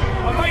moving!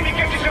 And maybe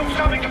get yourself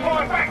something to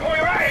fire back while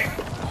you're at it!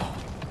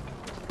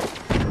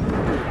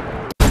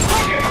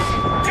 Rockets!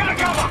 Get a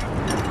cover!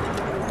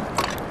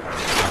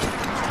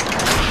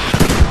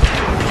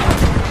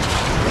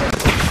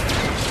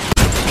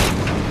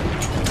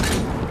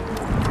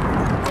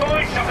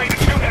 Find something to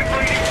shoot that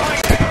bleeding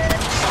plane down!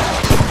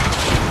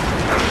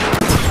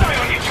 Stay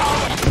on your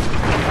toes!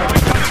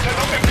 Find something to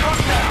knock them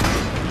trucks down!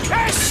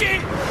 That's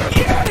it!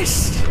 Yes!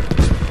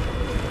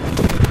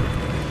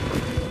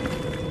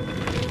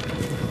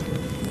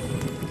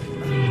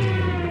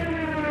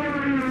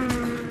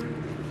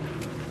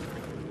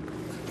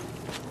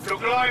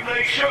 Look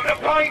lively, shoot the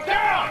plane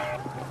down!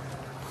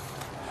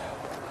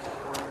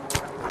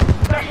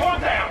 That's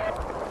one down!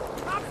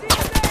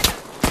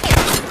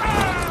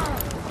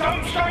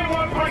 Don't stay in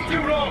one place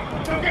too long!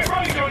 They'll get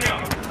range on you!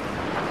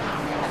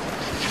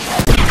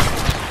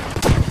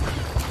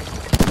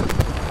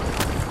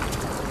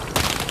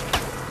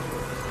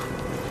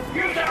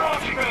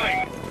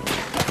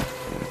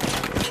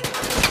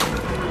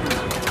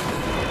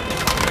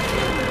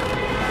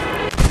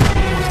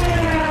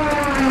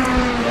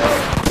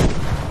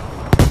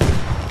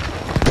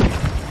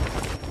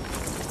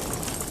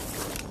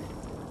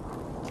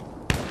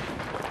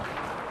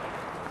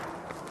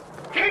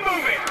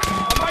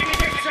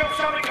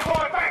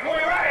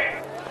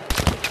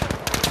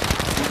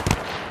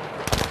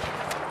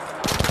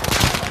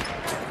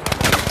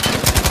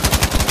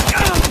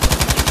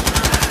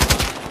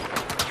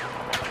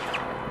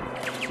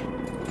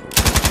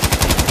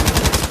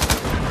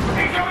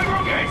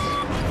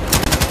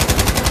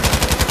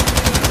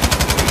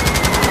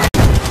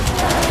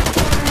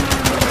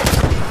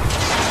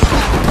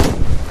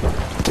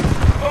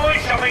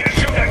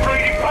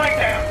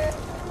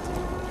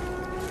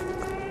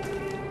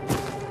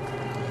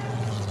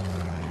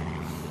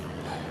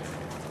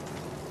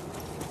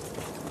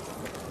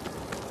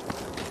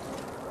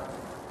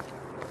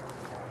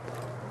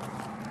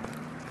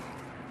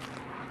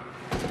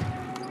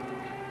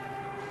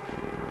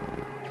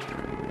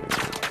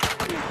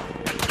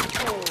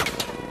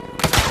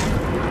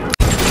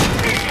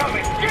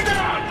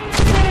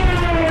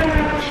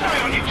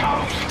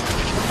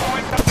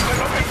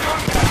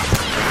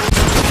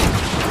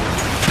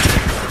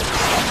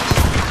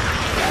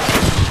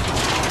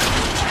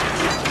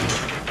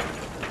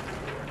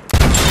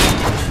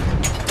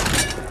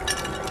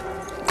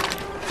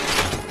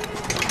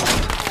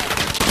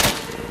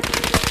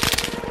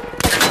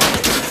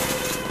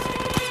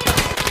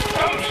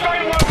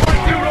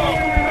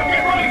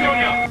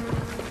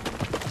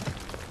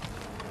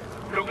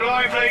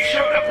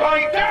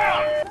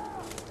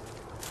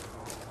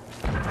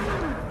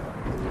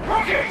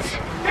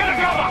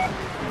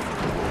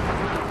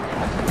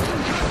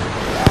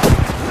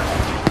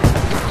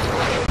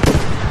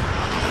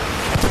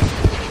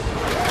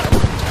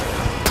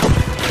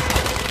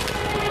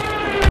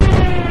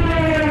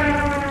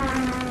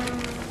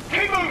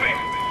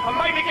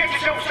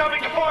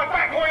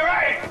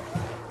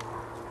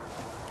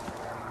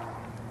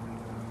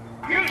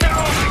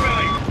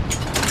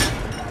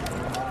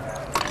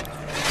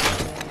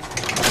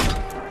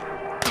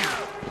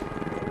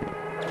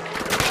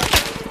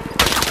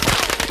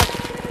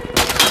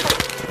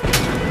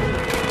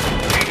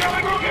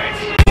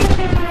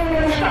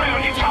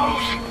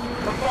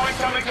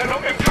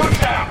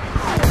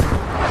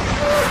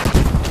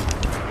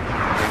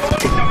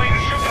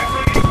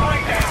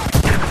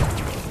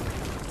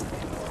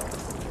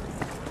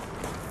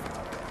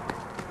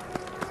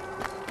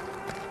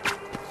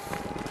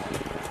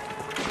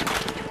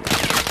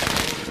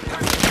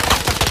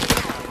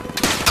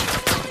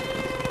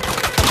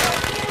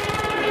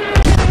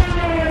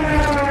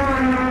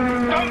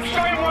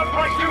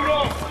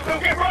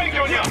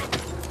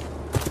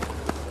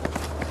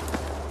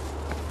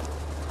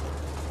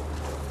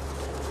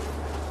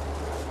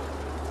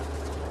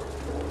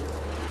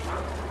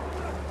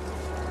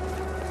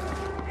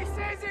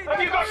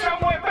 got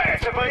somewhere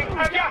better to be,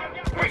 have ya?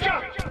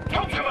 Richard,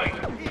 talk to me.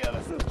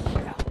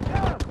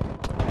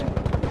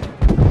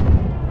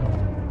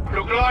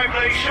 Look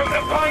lively, shoot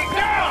the paint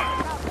down!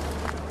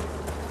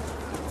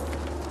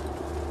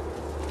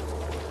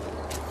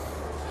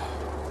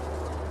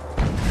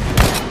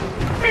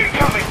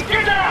 Incoming,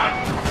 get down!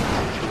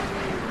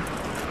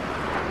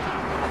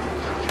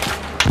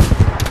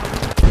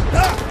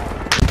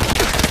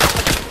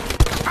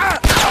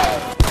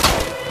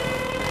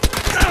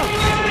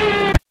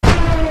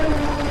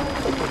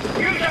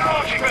 Use that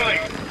archie, Billy.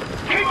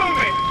 Keep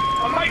moving,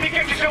 and maybe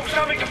get yourself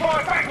something to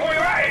fire back while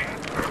you're at it.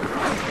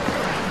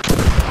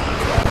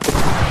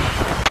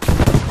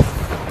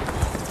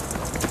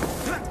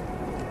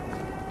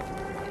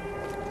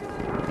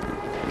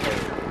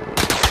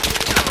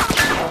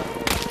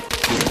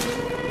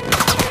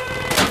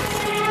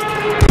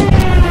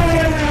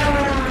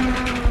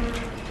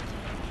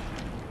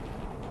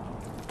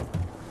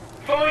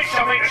 Find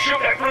something to shoot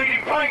that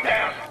bleeding plane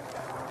down.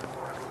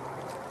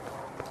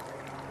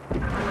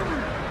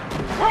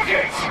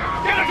 Rockets!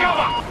 Get a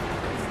cover!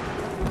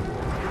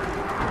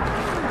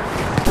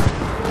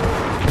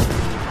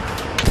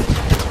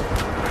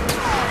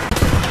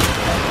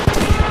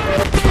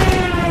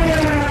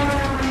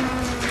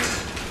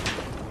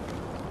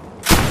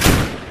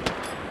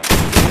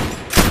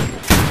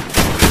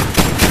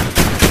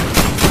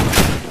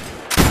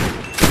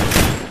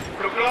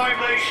 Look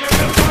lively, shoot the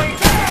plane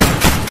down!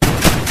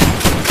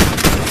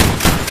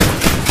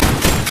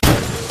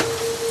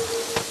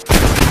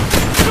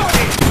 Got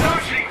it!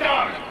 Nicely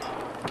done!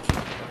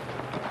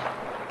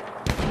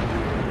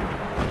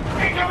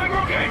 Incoming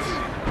rockets!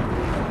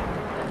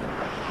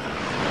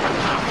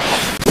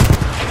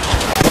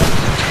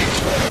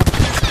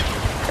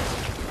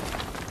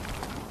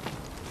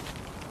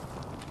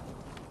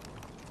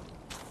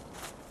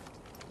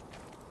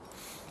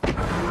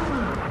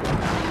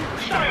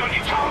 Stay on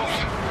your toes!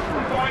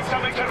 Find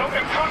something to knock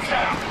them cunts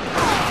out!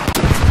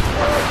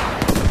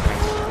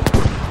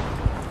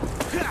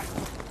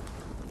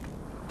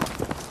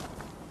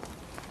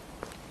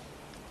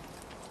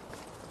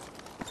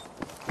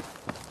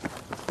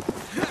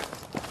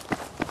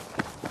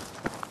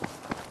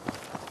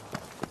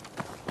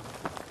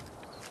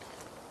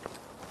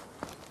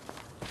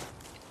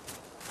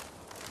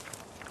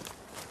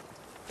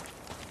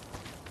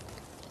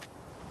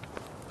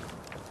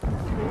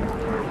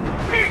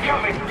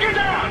 Incoming! Get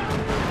down!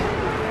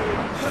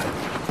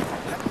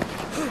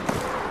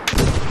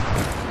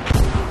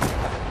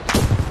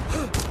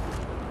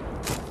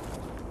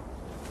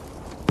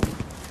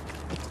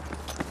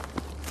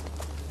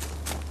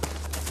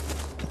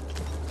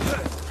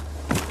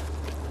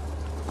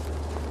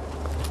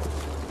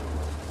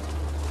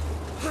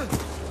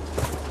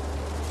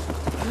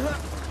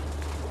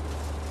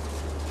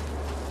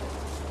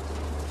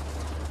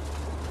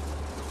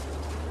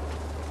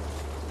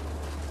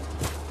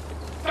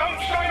 Don't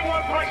stay in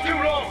one place too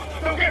long!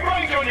 They'll get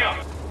range on you!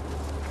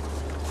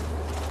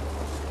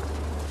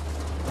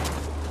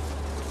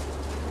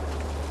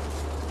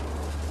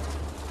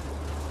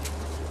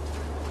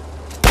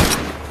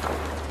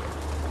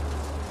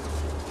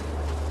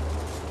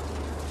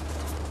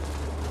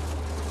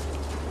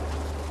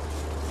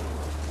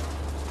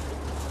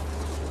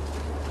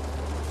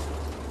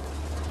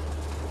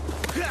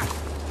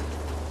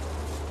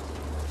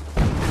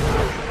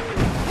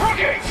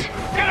 Rockets!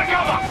 Get a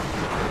cover!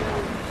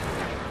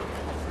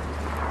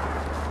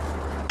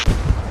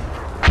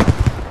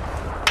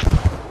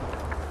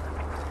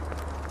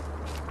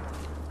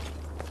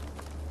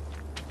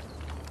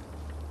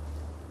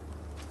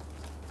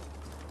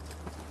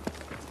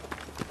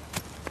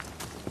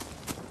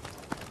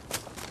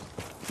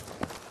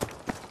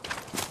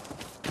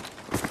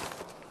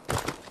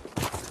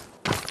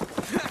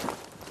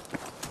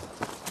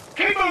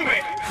 Keep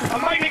moving,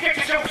 and maybe get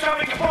yourself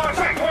something to fire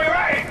back while you're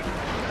at it!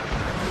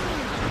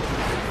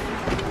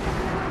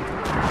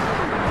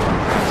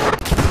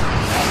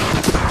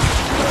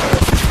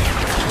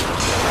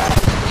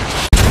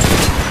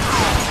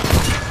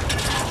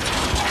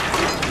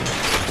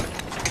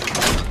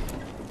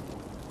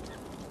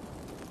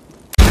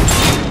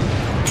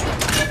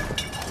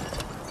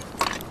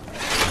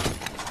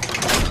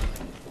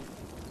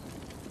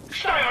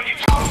 Stay on your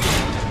toes,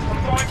 and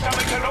find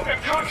something to knock them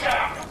cunts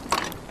out!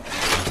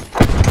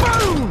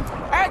 Boom!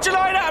 How'd you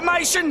like that,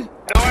 Mason?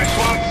 Nice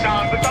one,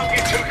 son, but don't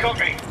get too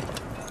cocky.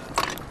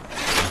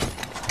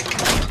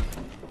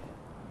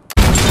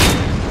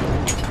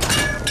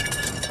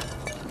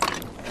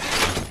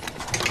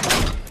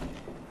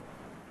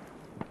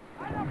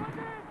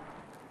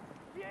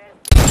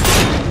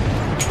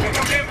 Here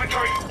comes the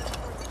infantry!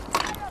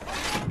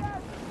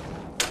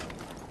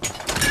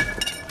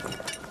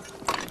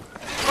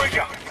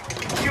 Bridger,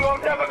 you are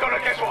never gonna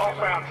guess what I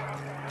found.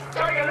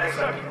 Take a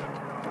listen!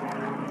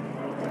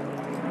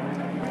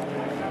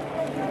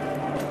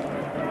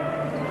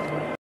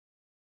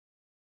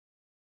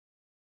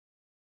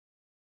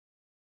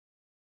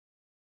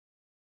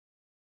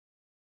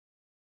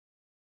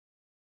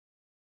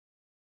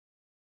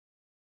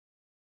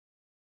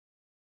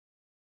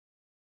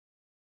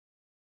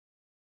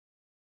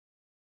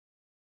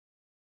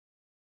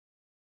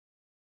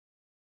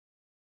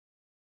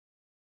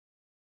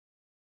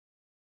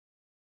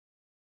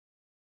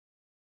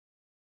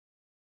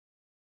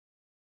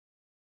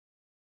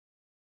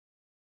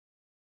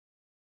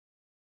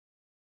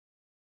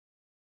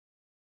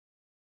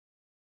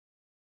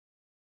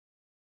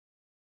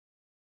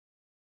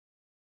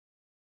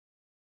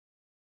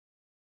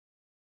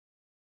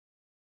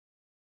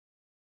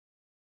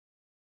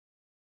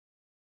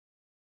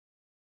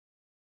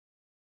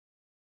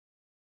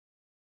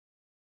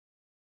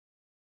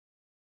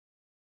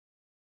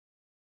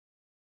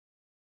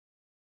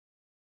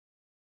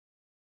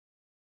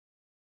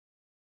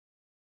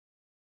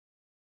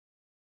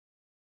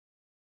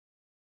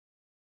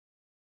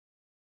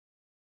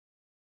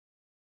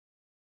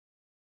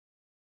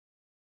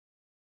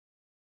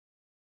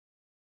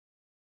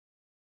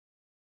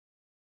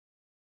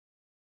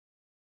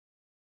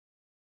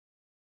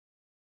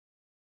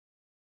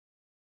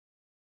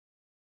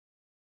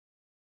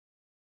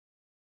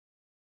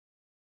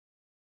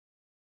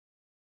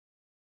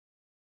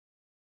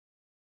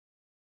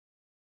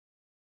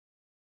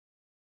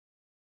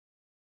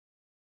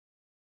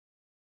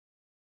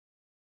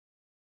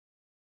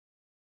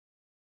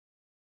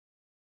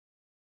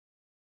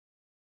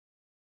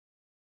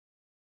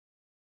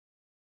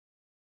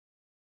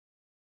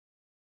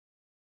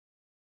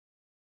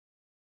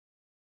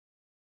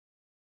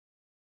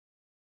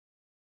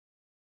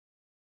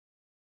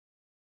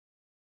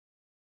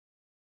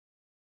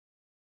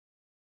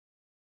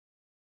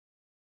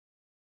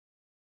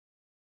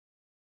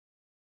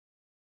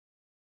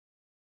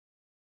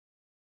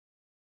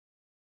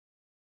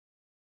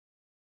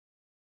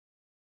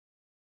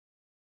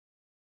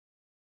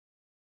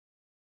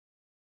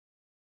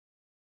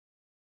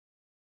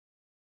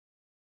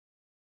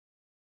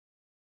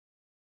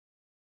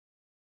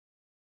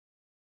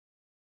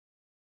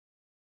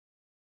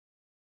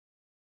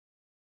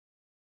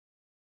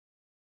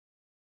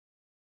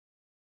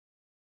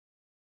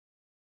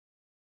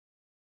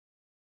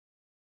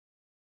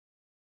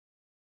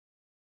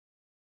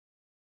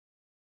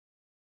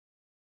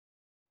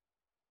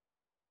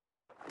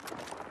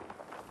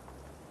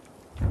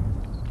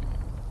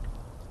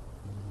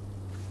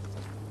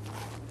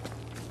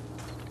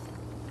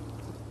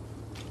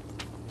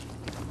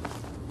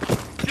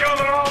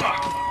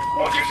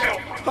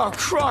 Oh,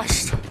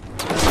 Christ!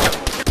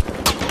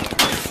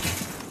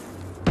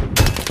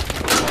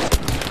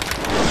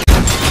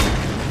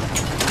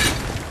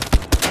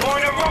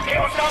 Find a rocket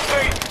or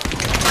something!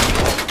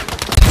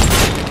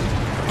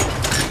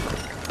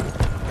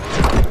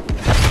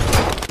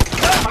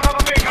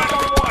 Another big gun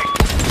on the way!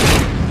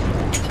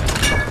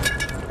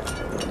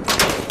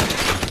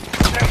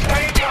 Now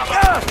stay in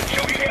cover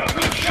until we get a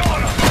good shot on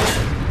them!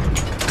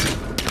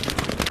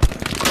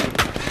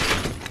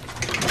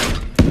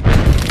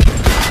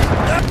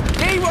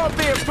 He won't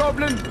be a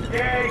problem.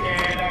 Yeah,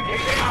 now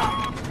keep it up!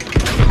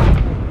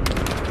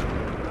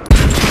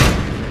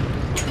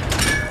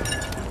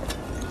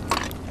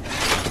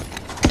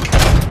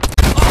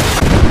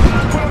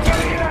 Well, get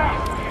it out!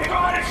 If I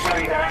hadn't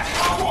seen that,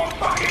 I won't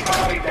fucking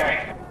believe that!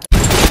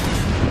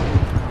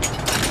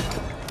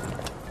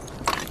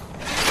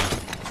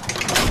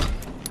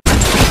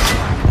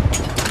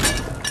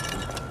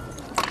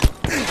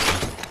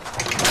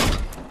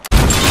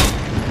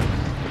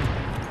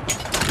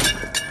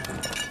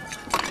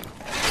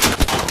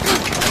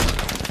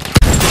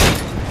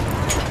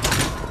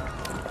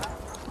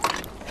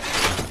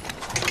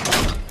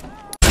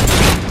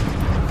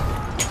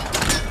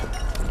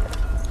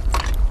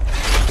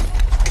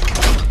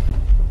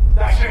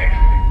 That's it!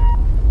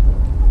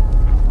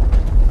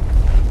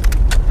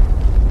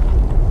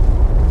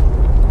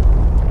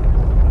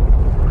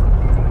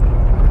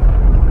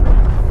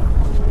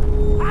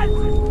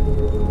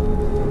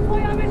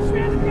 Feuer mit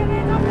schweren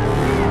Geräten auf das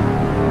Ziel!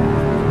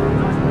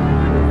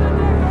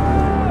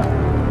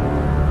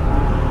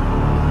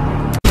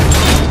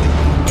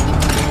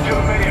 Too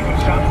many of them,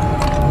 son.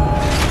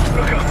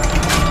 Look up.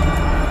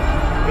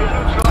 It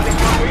looks like they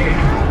might be here.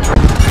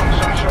 I'm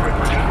so sorry,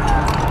 Bridget.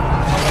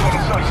 I don't want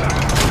to say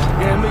something.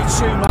 Yeah, me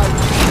too, mate.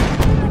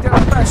 We did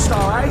our best,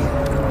 though, eh?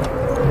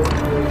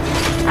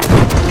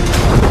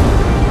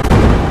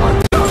 I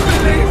don't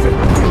believe it.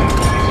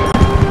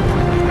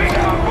 These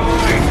are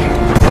boys.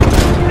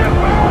 They're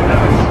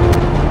wilders.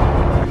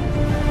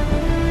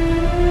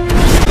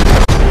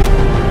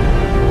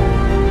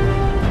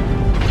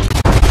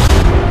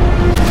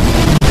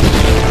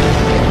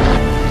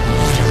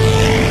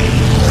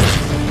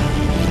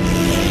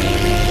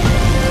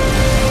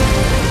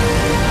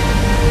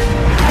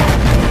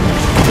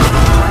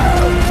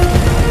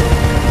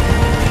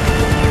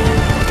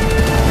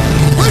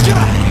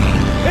 Bridger!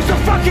 It's the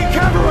fucking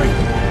cavalry!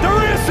 They're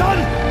here, son!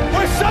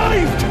 We're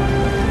saved!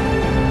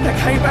 They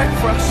came back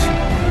for us.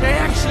 They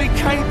actually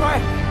came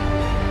back.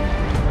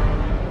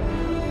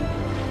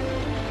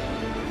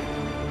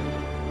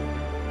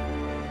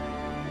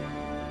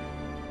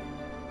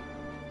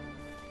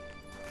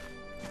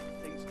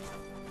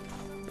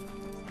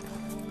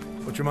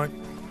 What you mean?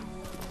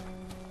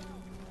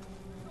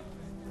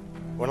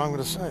 Well, I'm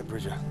going to say it,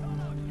 Bridger.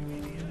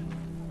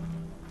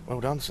 Well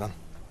done, son.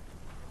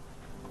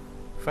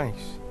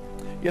 Thanks.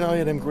 You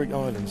know, them Greek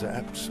islands are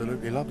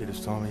absolutely lovely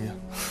this time of year.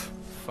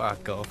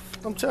 Fuck off.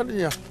 I'm telling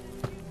you.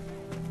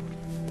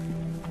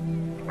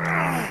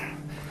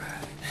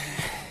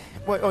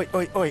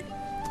 Wait.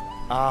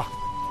 I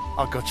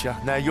got you.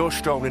 Now you're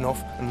strolling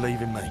off and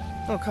leaving me.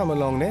 Oh, come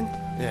along then.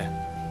 Yeah.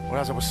 Well,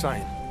 as I was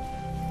saying,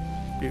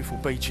 beautiful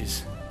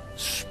beaches,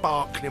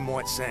 sparkling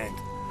white sand,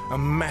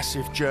 and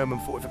massive German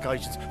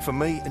fortifications for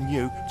me and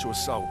you to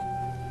assault.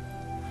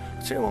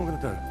 I'll tell you what I'm going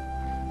to do.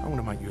 I want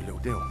to make you a little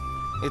deal.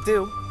 A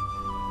deal?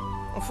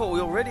 I thought we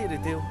already had a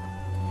deal.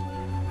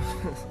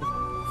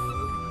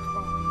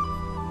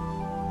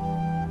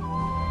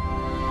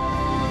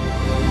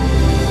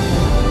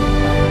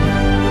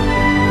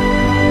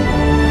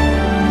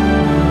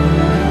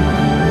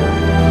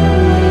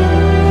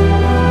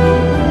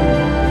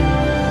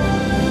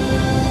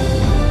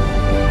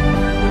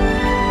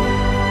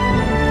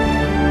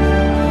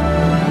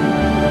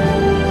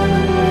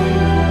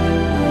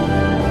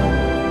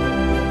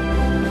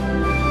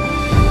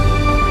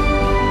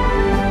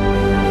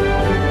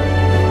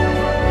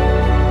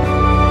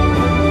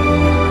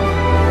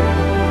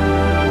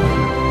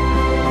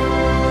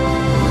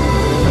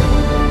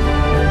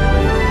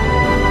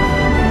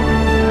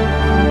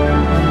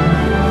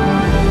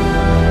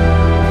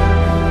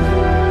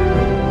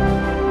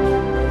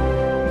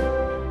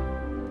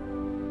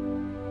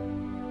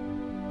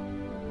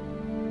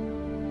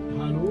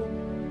 Hallo?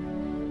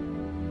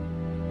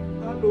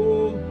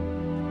 Hallo?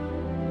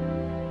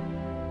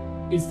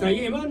 Ist da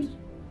jemand?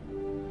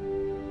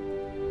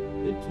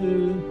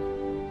 Bitte.